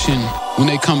Bush, and when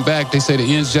they come back, they say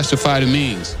the ends justify the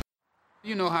means.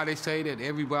 You know how they say that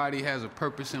everybody has a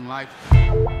purpose in life?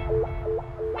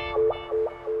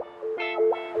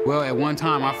 Well, at one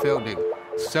time, I felt that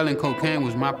selling cocaine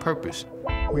was my purpose.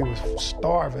 We were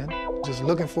starving, just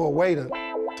looking for a way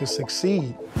to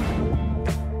succeed.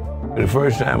 The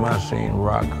first time I seen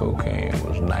rock cocaine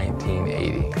was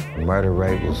 1980. Murder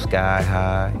rate was sky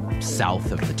high.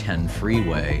 South of the 10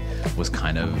 freeway was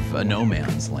kind of a no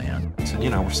man's land. He said, you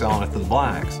know, we're selling it to the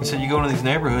blacks. He said, you go into these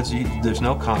neighborhoods, there's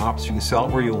no cops, you can sell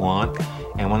it where you want,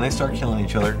 and when they start killing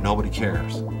each other, nobody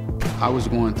cares. I was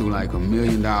going through like $1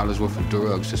 million worth of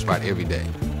drugs just about every day.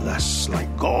 That's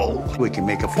like gold. We can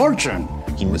make a fortune.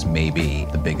 He was maybe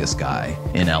the biggest guy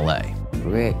in LA.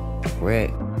 Rick.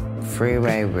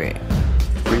 Freeway Rick.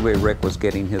 Freeway Rick was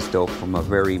getting his dope from a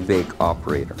very big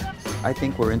operator. I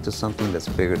think we're into something that's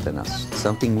bigger than us,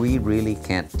 something we really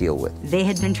can't deal with. They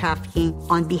had been trafficking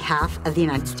on behalf of the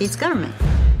United States government.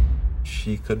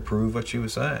 She could prove what she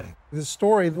was saying. The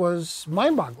story was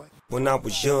mind-boggling. When I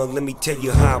was young, let me tell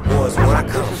you how it was when I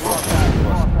come from.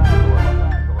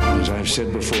 As I've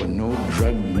said before, no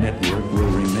drug network will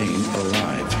remain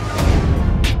alive.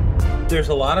 There's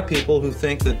a lot of people who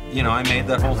think that, you know, I made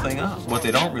that whole thing up. What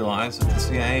they don't realize is that the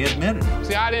CIA admitted it.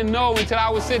 See, I didn't know until I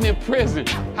was sitting in prison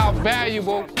how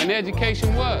valuable an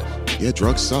education was. Yeah,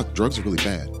 drugs suck. Drugs are really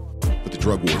bad. But the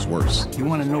drug war is worse. You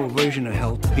want to know a version of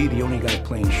hell? Be the only guy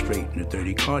playing straight in a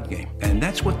dirty card game. And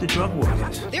that's what the drug war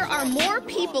is. There are more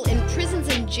people in prisons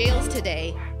and jails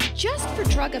today just for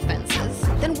drug offenses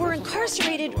than were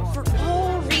incarcerated for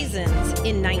all reasons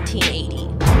in 1980.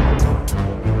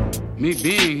 Me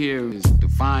being here is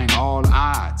defying all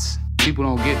odds. People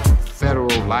don't get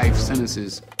federal life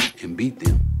sentences and beat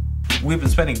them. We've been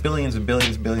spending billions and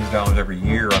billions and billions of dollars every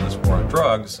year on this war on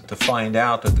drugs to find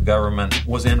out that the government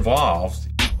was involved.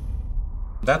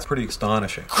 That's pretty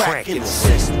astonishing. Crack in the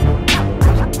system.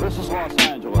 This is Los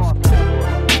Angeles.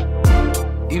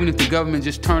 Even if the government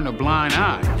just turned a blind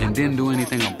eye and didn't do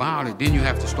anything about it, then you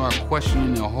have to start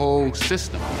questioning the whole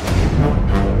system.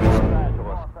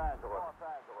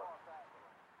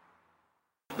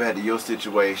 back to your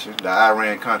situation, the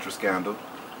Iran-Contra scandal.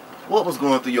 What was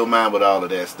going through your mind with all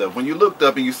of that stuff? When you looked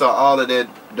up and you saw all of that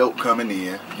dope coming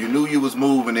in, you knew you was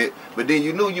moving it, but then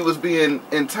you knew you was being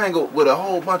entangled with a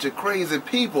whole bunch of crazy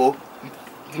people.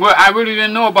 Well, I really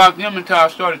didn't know about them until I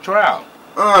started trial.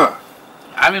 I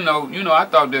didn't know, I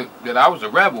thought that I was a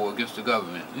rebel against the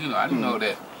government. I didn't know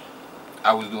that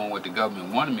I was doing what the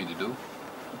government wanted me to do.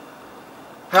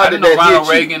 I didn't know Ronald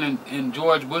Reagan and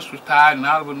George Bush was tied and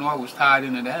Oliver North was tied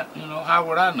into that. How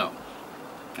would I know?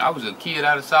 I was a kid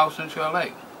out of South Central LA.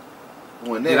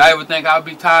 Did I ever think I'd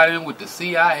be tied in with the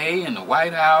CIA and the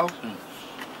White House?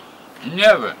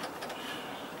 Never.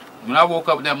 When I woke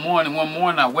up that morning, one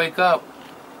morning I wake up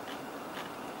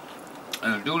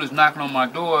and a dude is knocking on my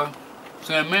door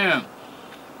saying, "Man,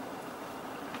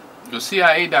 the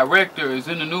CIA director is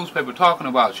in the newspaper talking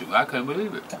about you." I couldn't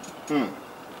believe it.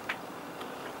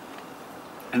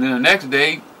 And then the next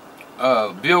day,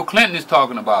 Bill Clinton is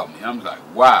talking about me. I'm like,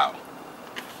 wow.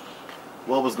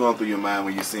 What was going through your mind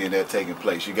when you seeing that taking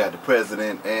place? You got the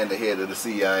president and the head of the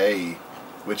CIA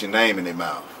with your name in their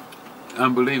mouth.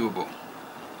 Unbelievable.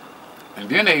 And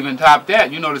then they even topped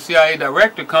that. The CIA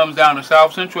director comes down to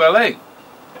South Central LA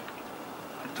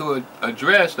to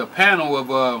address a panel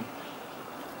of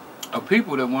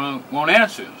people that want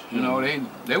answers.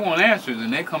 They want answers,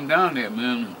 and they come down there,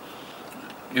 man.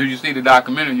 If you see the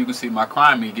documentary, you can see my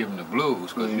crime me giving the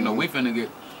blues, because we finna get.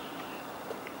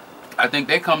 I think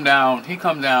he come down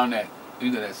that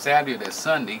either that Saturday or that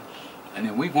Sunday, and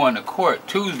then we going to court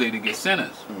Tuesday to get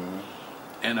sentenced.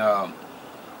 And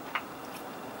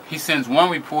he sends one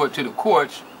report to the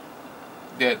courts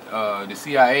that the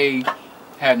CIA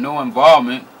had no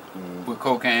involvement with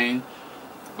cocaine,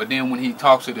 but then when he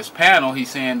talks to this panel, he's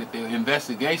saying that the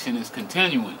investigation is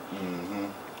continuing,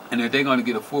 and that they're going to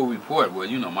get a full report. Well,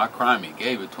 my crime he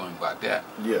gave it to him about that.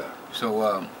 Yeah.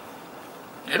 So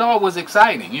it all was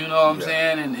exciting, you know what I'm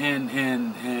saying, and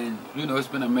it's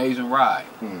been an amazing ride.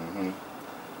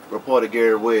 Reporter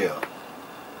Gary Webb,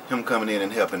 him coming in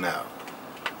and helping out.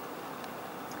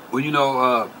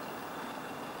 Well,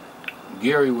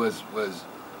 Gary was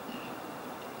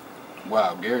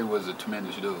Gary was a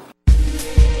tremendous dude.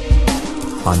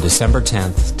 On December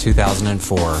 10th,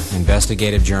 2004,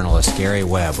 investigative journalist Gary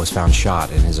Webb was found shot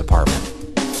in his apartment.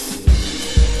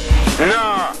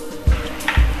 No!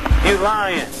 You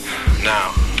lying?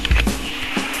 No.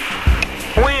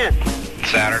 When?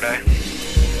 Saturday.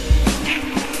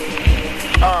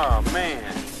 Oh, man.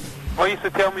 Well, he used to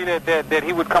tell me that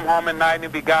he would come home at night and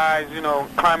there'd be guys,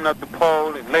 climbing up the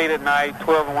pole and late at night,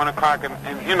 12 and 1 o'clock, and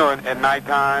at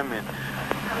nighttime, and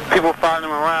people following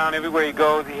him around everywhere he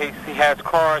goes. He has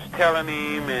cars telling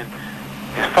him, and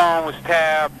his phone was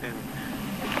tapped, and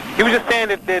he was just saying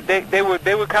that they were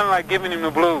kind of like giving him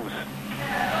the blues.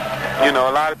 A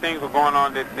lot of things were going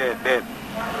on that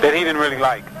he didn't really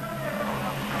like.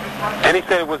 And he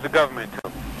said it was the government,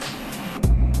 too.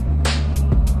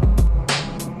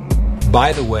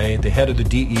 By the way, the head of the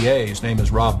DEA, his name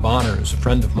is Rob Bonner, is a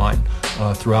friend of mine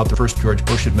throughout the first George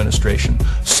Bush administration,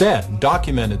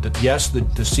 documented that, yes,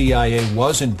 the CIA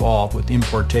was involved with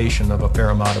importation of a fair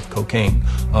amount of cocaine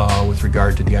with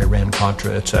regard to the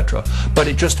Iran-Contra, etc. But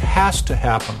it just has to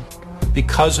happen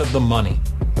because of the money.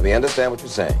 We understand what you're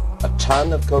saying. A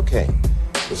ton of cocaine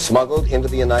was smuggled into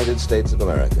the United States of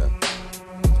America.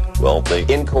 Well,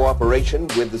 in cooperation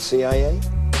with the CIA?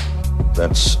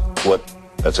 That's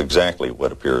exactly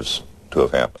what appears to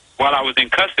have happened. While I was in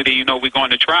custody, we're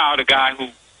going to trial. The guy who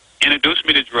introduced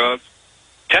me to drugs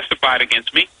testified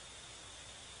against me.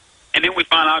 And then we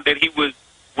found out that he was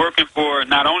working for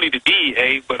not only the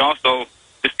DEA, but also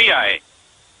the CIA.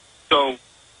 So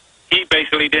he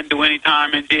basically didn't do any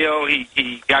time in jail.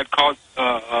 He got caught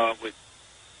with,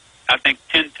 I think,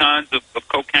 10 tons of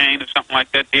cocaine or something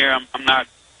like that there. I'm not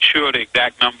sure the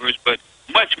exact numbers, but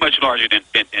much, much larger than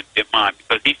mine,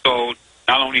 because he sold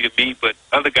not only to me, but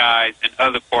other guys in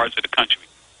other parts of the country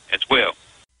as well.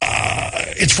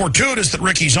 It's fortuitous that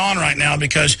Ricky's on right now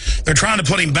because they're trying to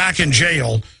put him back in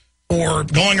jail for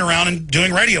going around and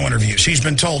doing radio interviews. He's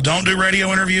been told, don't do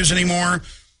radio interviews anymore.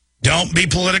 Don't be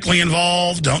politically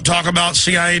involved. Don't talk about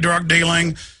CIA drug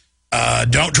dealing.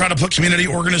 Don't try to put community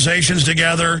organizations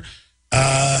together,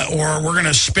 or we're going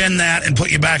to spin that and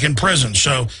put you back in prison.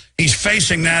 So he's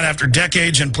facing that after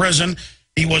decades in prison.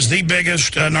 He was the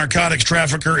biggest narcotics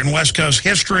trafficker in West Coast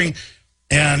history.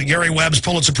 And Gary Webb's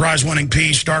Pulitzer Prize-winning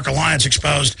piece, Dark Alliance,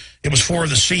 exposed it was for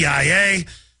the CIA.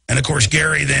 And, of course,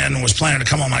 Gary then was planning to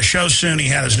come on my show soon. He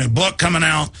had his new book coming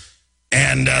out.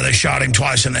 And they shot him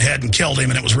twice in the head and killed him,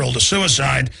 and it was ruled a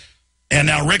suicide. And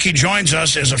now Ricky joins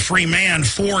us as a free man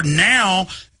for now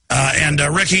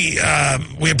Ricky,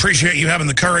 we appreciate you having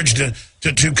the courage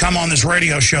to come on this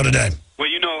radio show today. Well,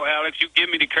 you know, Alex, you give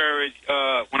me the courage.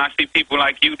 When I see people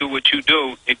like you do what you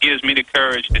do, it gives me the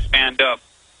courage to stand up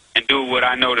and do what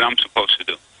I know that I'm supposed to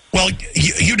do. Well,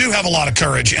 you do have a lot of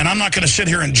courage, and I'm not going to sit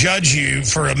here and judge you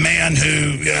for a man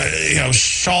who,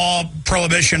 saw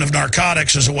prohibition of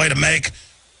narcotics as a way to make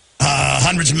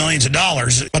hundreds of millions of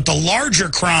dollars. But the larger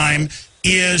crime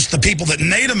is the people that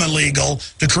made them illegal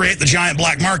to create the giant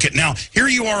black market. Now, here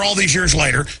you are all these years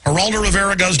later. Geraldo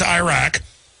Rivera goes to Iraq.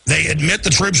 They admit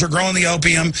the troops are growing the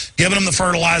opium, giving them the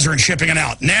fertilizer, and shipping it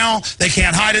out. Now, they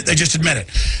can't hide it. They just admit it.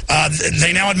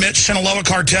 They now admit Sinaloa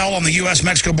cartel on the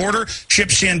U.S.-Mexico border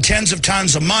ships in tens of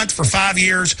tons a month for 5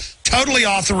 years, totally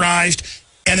authorized,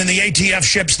 and then the ATF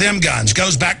ships them guns.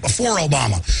 Goes back before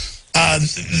Obama.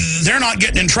 They're not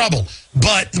getting in trouble.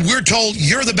 But we're told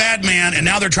you're the bad man, and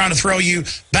now they're trying to throw you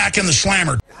back in the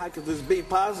slammer. How could this be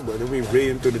possible? And then we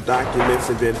reading through the documents,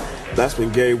 and then that's when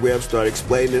Gary Webb started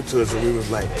explaining it to us, and we was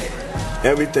like,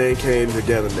 everything came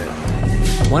together now.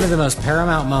 One of the most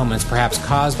paramount moments, perhaps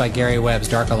caused by Gary Webb's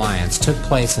Dark Alliance, took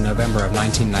place in November of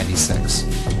 1996.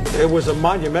 It was a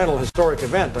monumental historic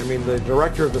event. I mean, the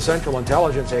director of the Central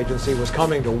Intelligence Agency was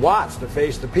coming to Watts to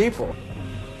face the people.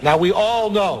 Now, we all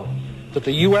know that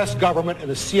the U.S. government and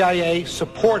the CIA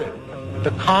supported the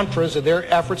Contras in their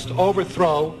efforts to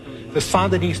overthrow the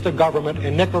Sandinista government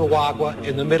in Nicaragua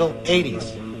in the middle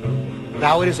 80s.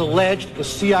 Now it is alleged the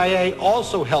CIA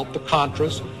also helped the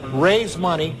Contras raise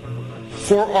money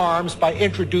for arms by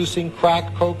introducing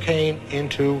crack cocaine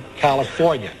into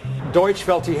California. Deutsch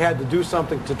felt he had to do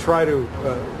something to try to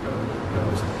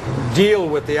deal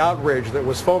with the outrage that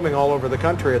was foaming all over the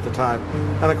country at the time.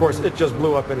 And of course, it just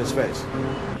blew up in his face.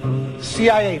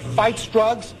 CIA fights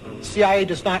drugs. CIA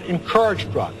does not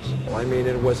encourage drugs. I mean,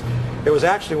 it was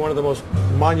actually one of the most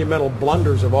monumental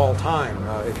blunders of all time,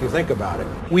 if you think about it.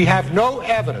 We have no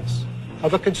evidence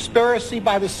of a conspiracy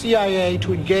by the CIA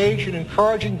to engage in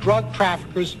encouraging drug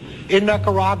traffickers in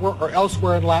Nicaragua or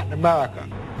elsewhere in Latin America.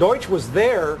 Deutsch was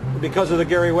there because of the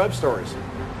Gary Webb stories.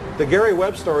 The Gary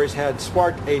Webb stories had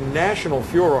sparked a national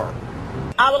furor.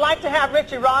 I would like to have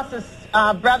Richie Ross's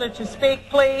brother to speak,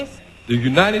 please. The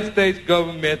United States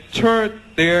government turned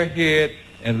their head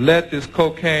and let this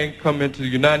cocaine come into the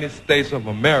United States of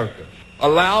America.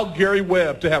 Allow Gary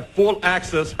Webb to have full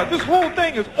access. This whole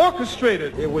thing is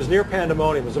orchestrated. It was near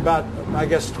pandemonium. It was about, I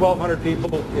guess, 1,200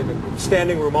 people in a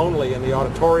standing room only in the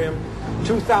auditorium,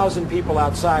 2,000 people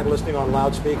outside listening on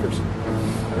loudspeakers.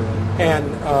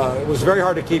 And it was very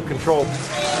hard to keep control.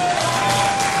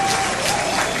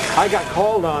 I got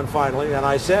called on finally, and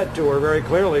I said to her very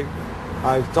clearly,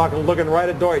 I was looking right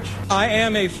at Deutsch. I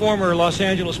am a former Los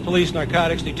Angeles police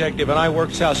narcotics detective, and I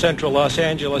work South Central Los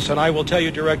Angeles, and I will tell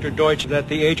you, Director Deutsch, that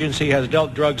the agency has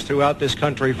dealt drugs throughout this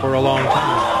country for a long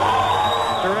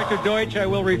time. Director Deutsch, I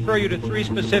will refer you to 3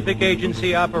 specific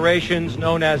agency operations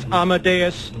known as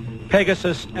Amadeus,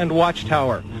 Pegasus, and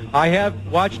Watchtower. I have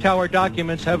Watchtower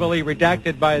documents heavily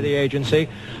redacted by the agency.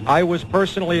 I was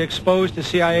personally exposed to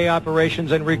CIA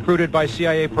operations and recruited by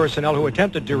CIA personnel who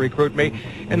attempted to recruit me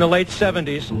in the late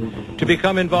 70s to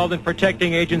become involved in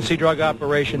protecting agency drug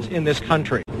operations in this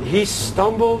country. He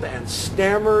stumbled and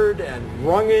stammered and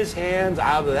wrung his hands.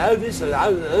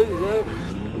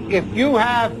 If you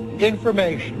have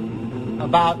information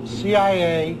about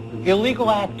CIA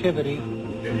illegal activity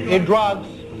in drugs,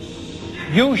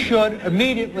 you should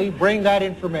immediately bring that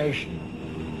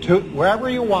information to wherever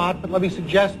you want, but let me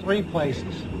suggest 3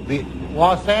 places. The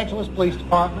Los Angeles Police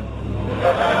Department.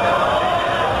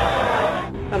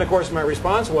 And of course my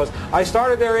response was, I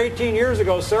started there 18 years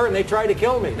ago, sir, and they tried to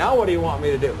kill me. Now what do you want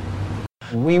me to do?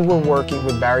 We were working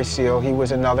with Barry Seal. He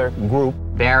was another group.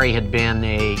 Barry had been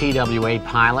a TWA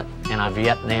pilot and a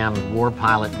Vietnam War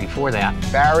pilot before that.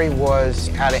 Barry was,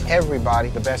 out of everybody,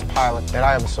 the best pilot that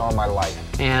I ever saw in my life.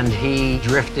 And he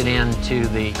drifted into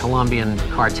the Colombian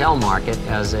cartel market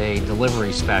as a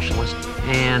delivery specialist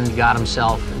and got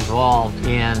himself involved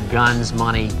in guns,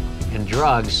 money, and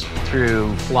drugs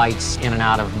through flights in and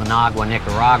out of Managua,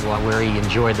 Nicaragua, where he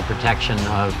enjoyed the protection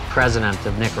of the president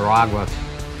of Nicaragua.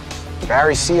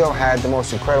 Barry Seal had the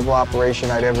most incredible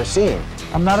operation I'd ever seen.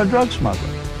 I'm not a drug smuggler.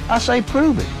 I say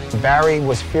prove it. Barry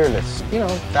was fearless.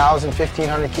 1,000,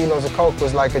 1,500 kilos of coke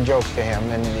was like a joke to him,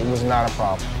 and it was not a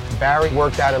problem. Barry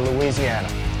worked out of Louisiana.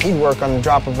 He'd work on the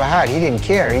drop of a hat. He didn't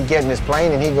care. He'd get in his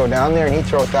plane and he'd go down there and he'd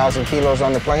throw 1,000 kilos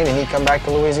on the plane and he'd come back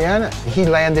to Louisiana. He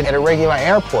landed at a regular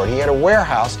airport. He had a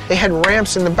warehouse. They had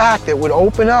ramps in the back that would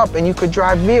open up and you could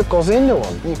drive vehicles into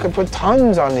them. You could put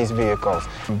tons on these vehicles.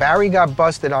 Barry got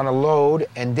busted on a load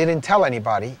and didn't tell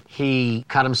anybody. He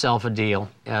cut himself a deal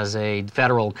as a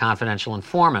federal confidential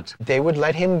informant. They would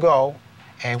let him go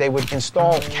and they would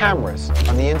install cameras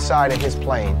on the inside of his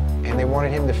plane, and they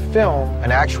wanted him to film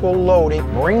an actual loading,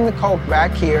 bring the coke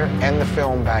back here and the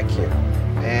film back here.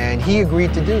 And he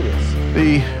agreed to do this.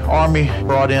 The Army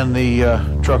brought in the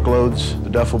truckloads, the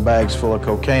duffel bags full of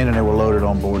cocaine, and they were loaded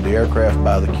on board the aircraft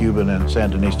by the Cuban and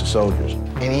Sandinista soldiers.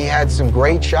 And he had some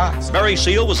great shots. Barry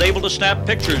Seal was able to snap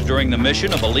pictures during the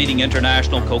mission of a leading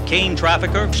international cocaine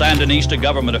trafficker, Sandinista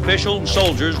government official,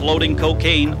 soldiers loading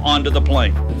cocaine onto the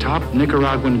plane. Top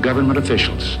Nicaraguan government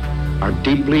officials are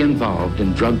deeply involved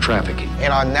in drug trafficking.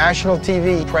 And on national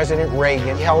TV, President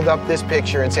Reagan held up this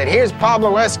picture and said, "Here's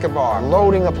Pablo Escobar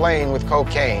loading a plane with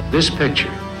cocaine." This picture,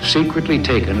 secretly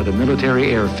taken at a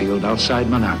military airfield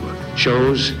outside Managua,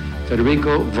 shows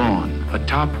Federico Vaughn, a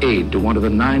top aide to one of the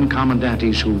 9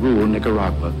 commandantes who rule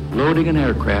Nicaragua, loading an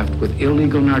aircraft with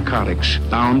illegal narcotics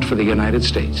bound for the United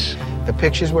States. The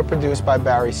pictures were produced by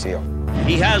Barry Seal.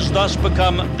 He has thus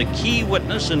become the key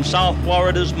witness in South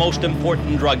Florida's most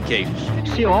important drug cases.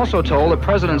 Seal also told the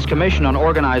President's Commission on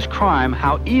Organized Crime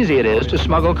how easy it is to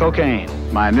smuggle cocaine.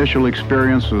 My initial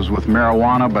experience was with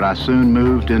marijuana, but I soon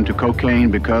moved into cocaine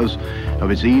because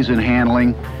of its ease in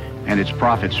handling and its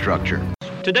profit structure.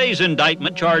 Today's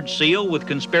indictment charged Seal with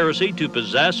conspiracy to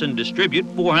possess and distribute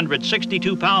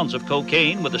 462 pounds of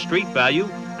cocaine with a street value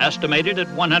estimated at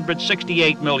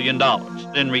 $168 million.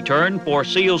 In return for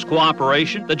Seal's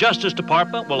cooperation, the Justice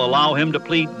Department will allow him to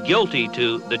plead guilty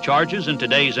to the charges in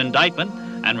today's indictment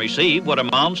and receive what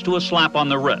amounts to a slap on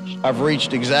the wrist. I've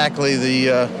reached exactly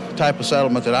the type of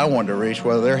settlement that I wanted to reach.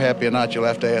 Whether they're happy or not, you'll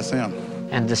have to ask them.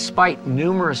 And despite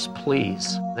numerous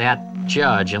pleas, that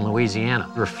judge in Louisiana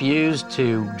refused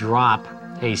to drop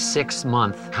a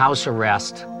 6-month house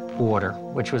arrest order,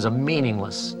 which was a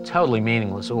meaningless, totally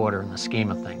meaningless order in the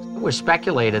scheme of things. It was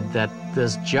speculated that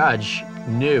this judge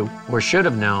knew, or should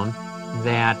have known,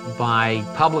 that by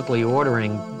publicly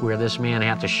ordering where this man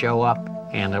had to show up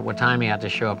and at what time he had to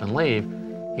show up and leave,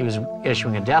 he was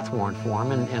issuing a death warrant for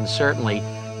him, and certainly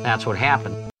that's what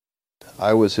happened.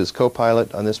 I was his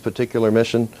co-pilot on this particular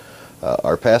mission.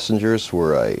 Our passengers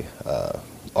were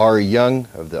R. Young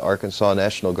of the Arkansas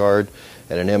National Guard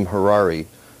and an M. Harari,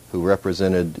 who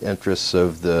represented interests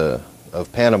of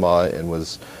Panama and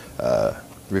was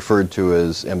referred to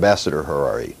as Ambassador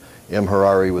Harari. M.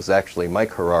 Harari was actually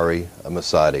Mike Harari, a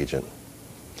Mossad agent.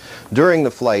 During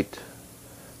the flight,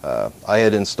 I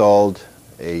had installed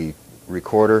a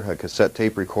recorder, a cassette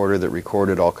tape recorder that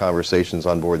recorded all conversations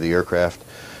on board the aircraft.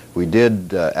 We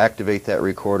did activate that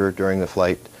recorder during the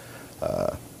flight.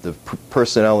 The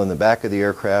personnel in the back of the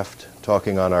aircraft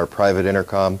talking on our private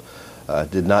intercom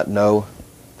did not know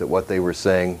that what they were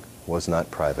saying was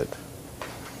not private.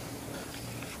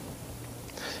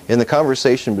 In the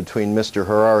conversation between Mr.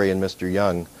 Harari and Mr.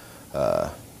 Young,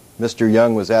 Mr.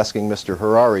 Young was asking Mr.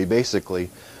 Harari basically,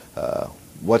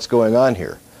 what's going on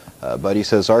here? But he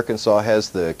says Arkansas has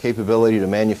the capability to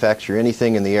manufacture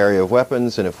anything in the area of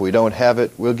weapons, and if we don't have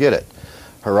it, we'll get it.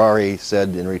 Harari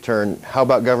said in return, how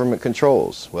about government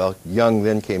controls? Well, Young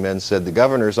then came in and said the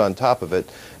governor's on top of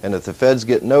it, and if the feds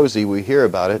get nosy, we hear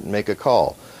about it and make a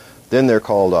call. Then they're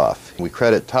called off. We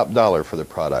credit top dollar for the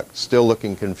product. Still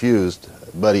looking confused.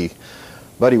 Buddy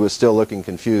was still looking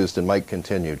confused, and Mike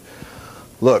continued.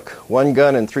 Look, 1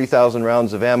 gun and 3,000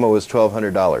 rounds of ammo is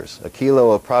 $1,200. A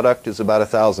kilo of product is about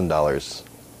 $1,000.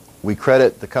 We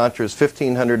credit the Contras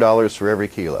 $1,500 for every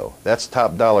kilo. That's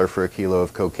top dollar for a kilo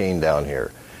of cocaine down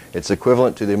here. It's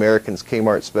equivalent to the Americans'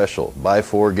 Kmart special, buy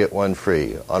 4, get 1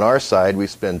 free. On our side, we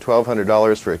spend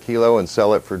 $1,200 for a kilo and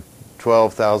sell it for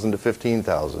 $12,000 to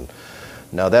 $15,000.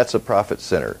 Now that's a profit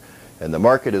center, and the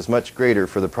market is much greater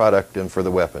for the product than for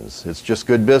the weapons. It's just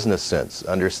good business sense,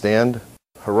 understand?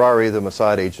 Harari, the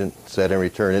Mossad agent, said in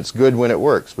return, it's good when it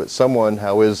works, but someone,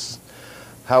 how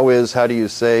do you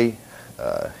say,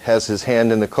 has his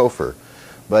hand in the coffer.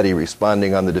 Buddy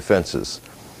responding on the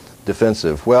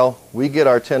defensive. Well, we get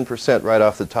our 10% right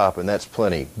off the top, and that's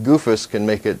plenty. Goofus can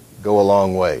make it go a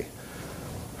long way.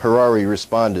 Harari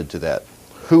responded to that.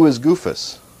 Who is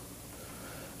Goofus?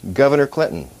 Governor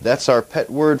Clinton. That's our pet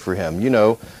word for him. You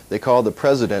know, they call the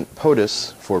president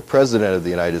POTUS for President of the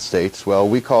United States. Well,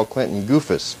 we call Clinton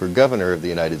Goofus for Governor of the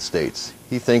United States.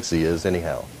 He thinks he is,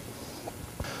 anyhow.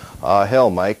 Hell,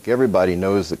 Mike, everybody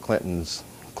knows that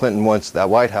Clinton wants that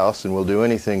White House and will do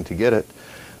anything to get it.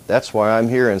 That's why I'm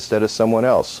here instead of someone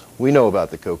else. We know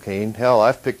about the cocaine. Hell,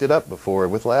 I've picked it up before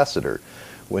with Lassiter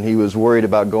when he was worried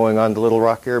about going on to Little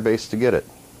Rock Air Base to get it.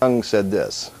 Young said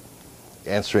this,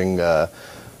 answering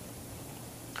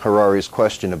Harari's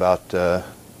question about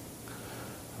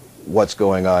what's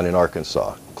going on in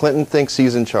Arkansas. Clinton thinks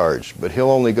he's in charge, but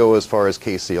he'll only go as far as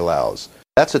Casey allows.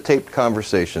 That's a taped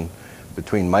conversation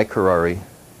between Mike Harari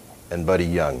and Buddy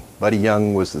Young. Buddy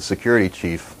Young was the security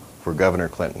chief for Governor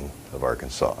Clinton of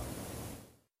Arkansas.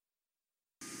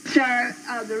 Sir,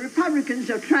 the Republicans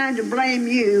are trying to blame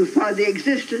you for the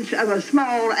existence of a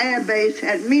small air base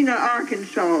at Mena,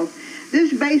 Arkansas.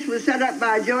 This base was set up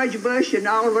by George Bush and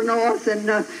Oliver North and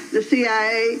the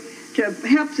CIA to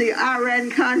help the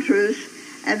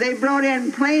Iran-Contras, and they brought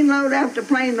in plane load after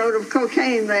plane load of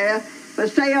cocaine there for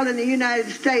sale in the United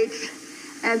States.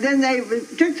 And then they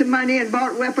took the money and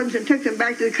bought weapons and took them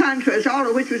back to the Contras, all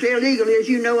of which was illegal, as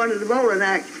you know, under the Bolin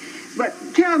Act. But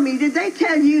tell me, did they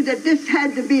tell you that this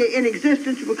had to be in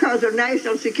existence because of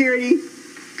national security?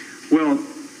 Well,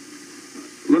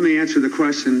 let me answer the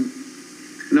question.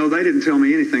 No, they didn't tell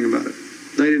me anything about it.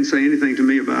 They didn't say anything to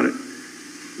me about it.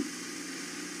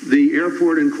 The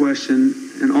airport in question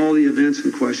and all the events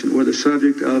in question were the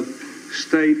subject of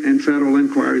state and federal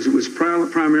inquiries. It was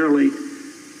primarily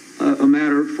a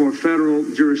matter for federal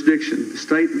jurisdiction. The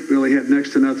state really had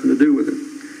next to nothing to do with it.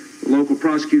 The local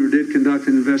prosecutor did conduct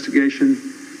an investigation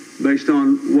based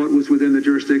on what was within the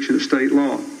jurisdiction of state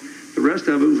law. The rest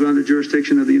of it was under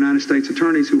jurisdiction of the United States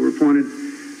attorneys who were appointed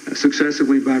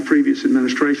successively by previous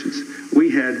administrations. We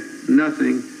had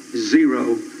nothing,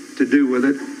 zero, to do with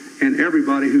it, and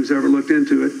everybody who's ever looked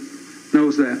into it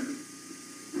knows that.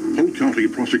 Polk County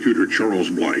Prosecutor Charles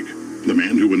Blake, the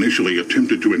man who initially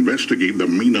attempted to investigate the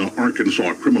Mena,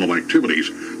 Arkansas criminal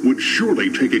activities, would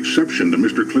surely take exception to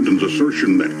Mr. Clinton's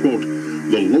assertion that, quote,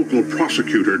 the local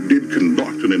prosecutor did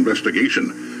conduct an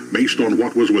investigation based on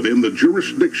what was within the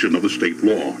jurisdiction of the state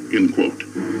law, end quote.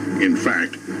 In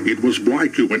fact, it was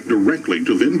Blake who went directly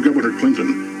to then Governor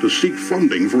Clinton to seek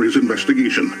funding for his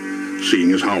investigation,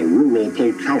 seeing as how rural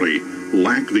Polk County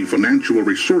lacked the financial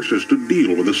resources to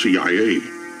deal with the CIA.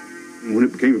 When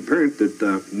it became apparent that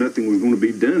nothing was going to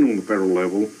be done on the federal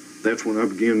level, that's when I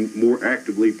began more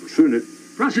actively pursuing it.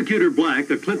 Prosecutor Black,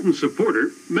 a Clinton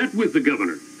supporter, met with the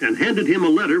governor and handed him a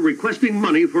letter requesting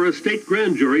money for a state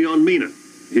grand jury on Mena.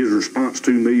 His response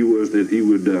to me was that he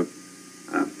would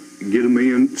get a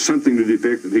man, something to the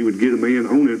effect that he would get a man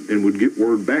on it and would get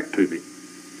word back to me.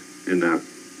 And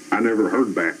I never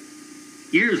heard back.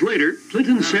 Years later,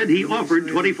 Clinton said he offered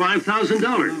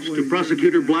 $25,000 to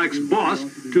Prosecutor Black's boss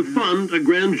to fund a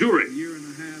grand jury.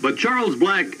 But Charles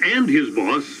Black and his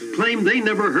boss claim they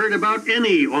never heard about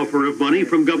any offer of money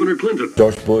from Governor Clinton.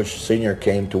 George Bush Sr.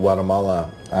 came to Guatemala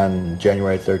on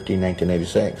January 13,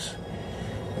 1986.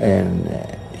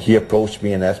 And he approached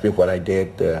me and asked me what I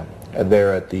did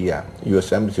there at the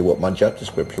U.S. Embassy, what my job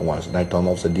description was. And I told him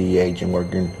I was a DEA agent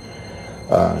working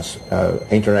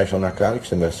international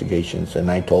narcotics investigations.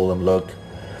 And I told him, look,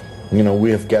 you know,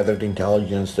 we have gathered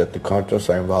intelligence that the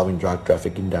Contras are involved in drug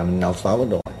trafficking down in El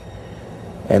Salvador.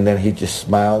 And then he just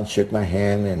smiled, shook my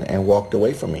hand, and walked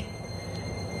away from me.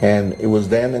 And it was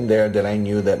then and there that I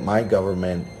knew that my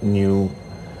government knew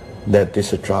that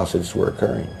these atrocities were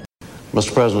occurring.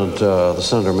 Mr. President, the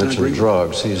senator mentioned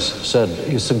drugs. He's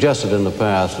suggested in the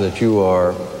past that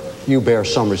you bear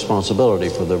some responsibility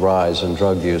for the rise in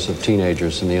drug use of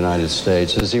teenagers in the United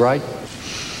States. Is he right?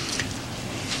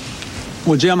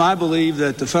 Well, Jim, I believe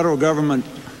that the federal government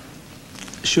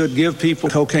should give people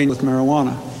cocaine with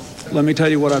marijuana. Let me tell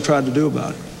you what I've tried to do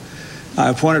about it. I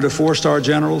appointed a four-star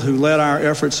general who led our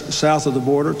efforts south of the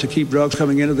border to keep drugs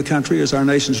coming into the country, as our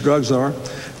nation's drugs are,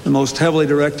 the most heavily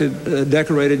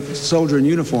decorated soldier in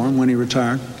uniform when he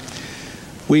retired.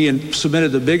 We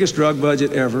submitted the biggest drug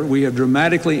budget ever. We have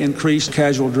dramatically increased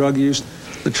casual drug use.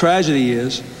 The tragedy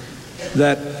is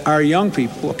that our young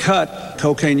people cut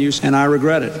cocaine use, and I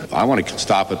regret it. I want to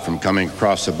stop it from coming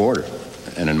across the border.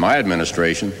 And in my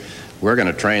administration, we're going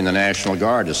to train the National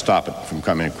Guard to stop it from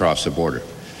coming across the border.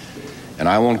 And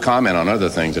I won't comment on other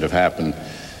things that have happened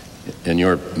in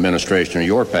your administration or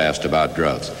your past about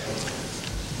drugs.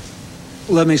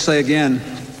 Let me say again,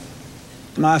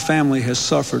 my family has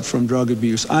suffered from drug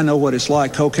abuse. I know what it's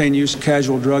like, cocaine use,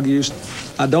 casual drug use.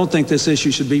 I don't think this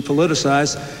issue should be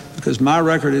politicized because my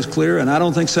record is clear, and I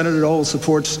don't think Senator Dole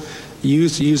supports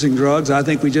youth using drugs. I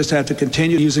think we just have to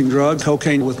continue using drugs,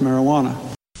 cocaine with marijuana.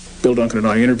 Bill Duncan and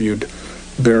I interviewed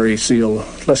Barry Seal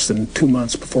less than 2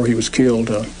 months before he was killed,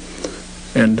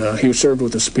 and he was served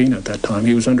with a subpoena at that time.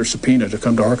 He was under subpoena to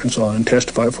come to Arkansas and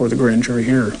testify before the grand jury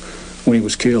here when he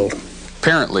was killed.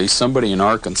 Apparently, somebody in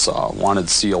Arkansas wanted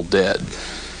Seal dead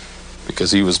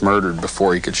because he was murdered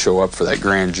before he could show up for that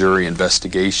grand jury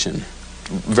investigation.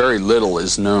 Very little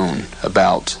is known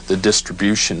about the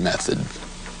distribution method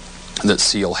that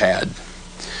Seal had.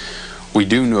 We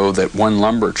do know that one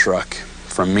lumber truck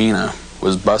from Mena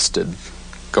was busted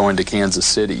going to Kansas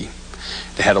City.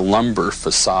 It had a lumber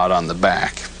facade on the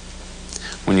back.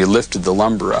 When you lifted the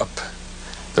lumber up,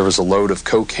 there was a load of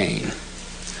cocaine.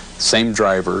 Same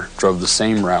driver drove the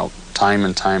same route time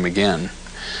and time again.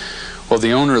 Well,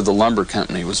 the owner of the lumber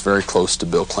company was very close to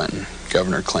Bill Clinton,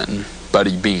 Governor Clinton,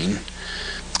 Buddy Bean.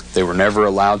 They were never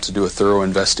allowed to do a thorough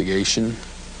investigation.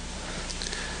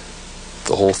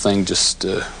 The whole thing just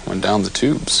went down the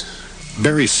tubes.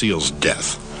 Barry Seal's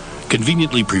death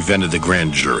conveniently prevented the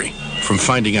grand jury from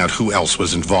finding out who else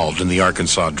was involved in the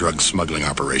Arkansas drug smuggling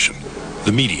operation.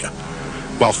 The media,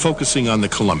 while focusing on the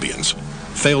Colombians,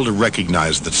 failed to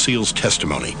recognize that Seal's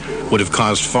testimony would have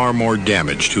caused far more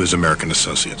damage to his American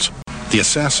associates. The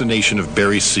assassination of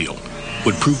Barry Seal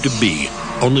would prove to be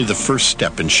only the first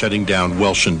step in shutting down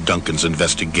Welsh and Duncan's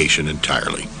investigation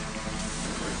entirely.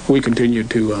 We continued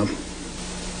to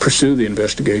pursue the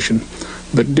investigation,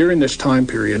 but during this time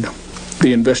period,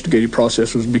 the investigative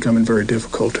process was becoming very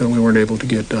difficult, and we weren't able to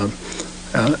get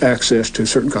access to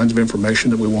certain kinds of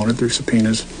information that we wanted through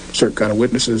subpoenas, certain kind of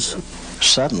witnesses.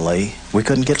 Suddenly, we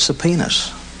couldn't get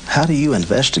subpoenas. How do you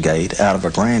investigate out of a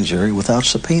grand jury without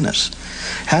subpoenas?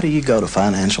 How do you go to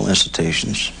financial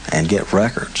institutions and get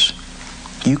records?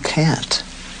 You can't.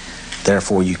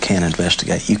 Therefore, you can't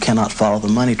investigate. You cannot follow the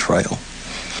money trail.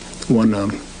 One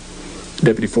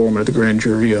deputy foreman of the grand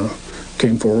jury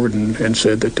came forward and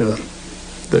said that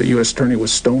the U.S. attorney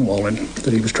was stonewalling,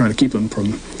 that he was trying to keep them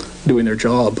from doing their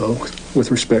job with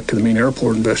respect to the Mena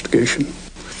Airport investigation.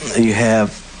 You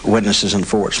have witnesses in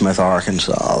Fort Smith,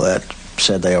 Arkansas, that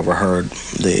said they overheard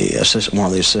one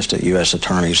of the assistant U.S.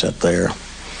 attorneys up there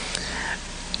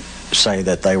say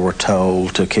that they were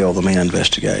told to kill the Mena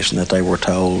investigation, that they were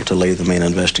told to leave the Mena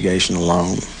investigation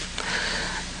alone,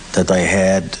 that they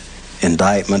had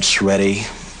indictments ready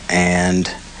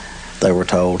and they were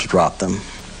told to drop them.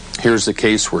 Here's a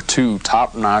case where two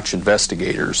top-notch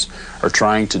investigators are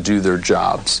trying to do their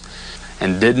jobs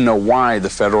and didn't know why the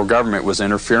federal government was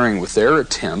interfering with their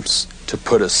attempts to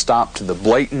put a stop to the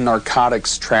blatant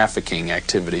narcotics trafficking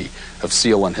activity of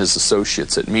Seal and his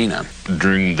associates at Mena.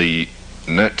 During the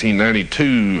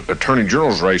 1992 Attorney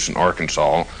General's race in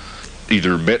Arkansas,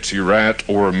 either Betsy Wright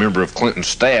or a member of Clinton's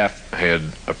staff had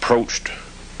approached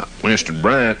Winston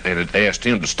Bryant and had asked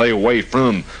him to stay away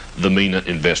from the Mena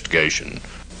investigation.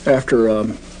 After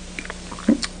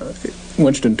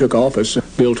Winston took office,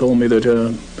 Bill told me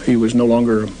that he was no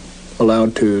longer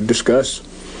allowed to discuss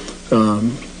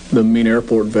the Mena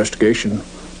Airport investigation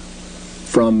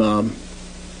from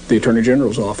the Attorney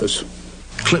General's office.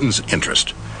 Clinton's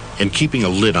interest in keeping a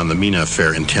lid on the Mena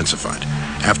affair intensified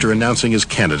after announcing his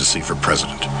candidacy for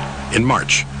president. In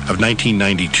March of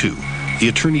 1992, the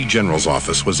Attorney General's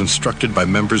office was instructed by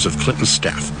members of Clinton's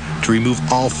staff to remove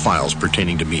all files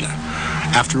pertaining to Mena,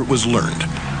 after it was learned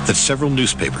that several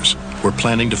newspapers were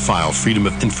planning to file Freedom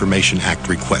of Information Act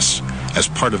requests as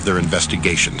part of their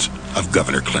investigations of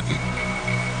Governor Clinton.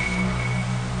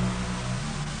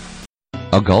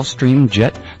 A Gulfstream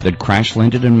jet that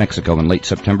crash-landed in Mexico in late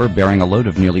September bearing a load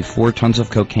of nearly 4 tons of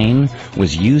cocaine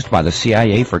was used by the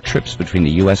CIA for trips between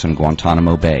the U.S. and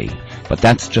Guantanamo Bay. But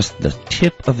that's just the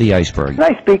tip of the iceberg.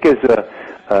 I speak as a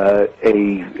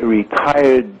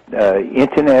retired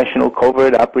international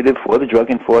covert operative for the Drug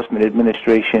Enforcement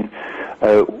Administration.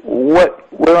 What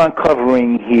we're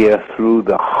uncovering here through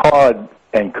the hard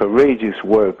and courageous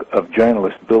work of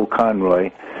journalist Bill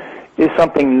Conroy is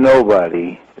something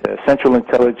nobody, Central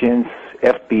Intelligence,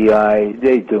 FBI,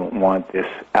 they don't want this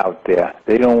out there.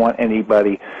 They don't want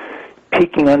anybody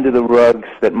peeking under the rugs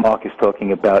that Mark is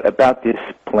talking about this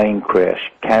plane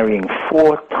crash carrying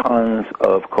 4 tons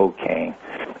of cocaine.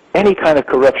 Any kind of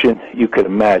corruption you could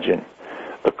imagine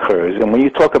occurs. And when you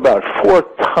talk about 4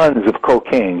 tons of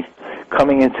cocaine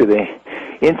coming into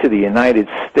the United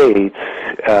States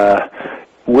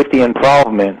with the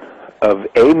involvement of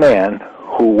a man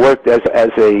who worked as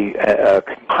a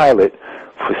pilot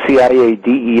for CIA,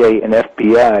 DEA, and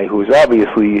FBI, who is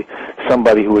obviously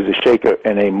somebody who is a shaker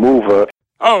and a mover.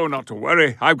 Oh, not to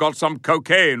worry. I've got some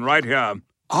cocaine right here.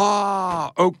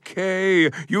 Ah, okay.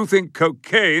 You think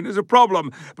cocaine is a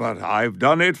problem, but I've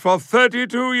done it for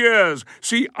 32 years.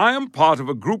 See, I am part of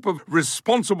a group of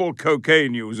responsible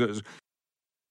cocaine users.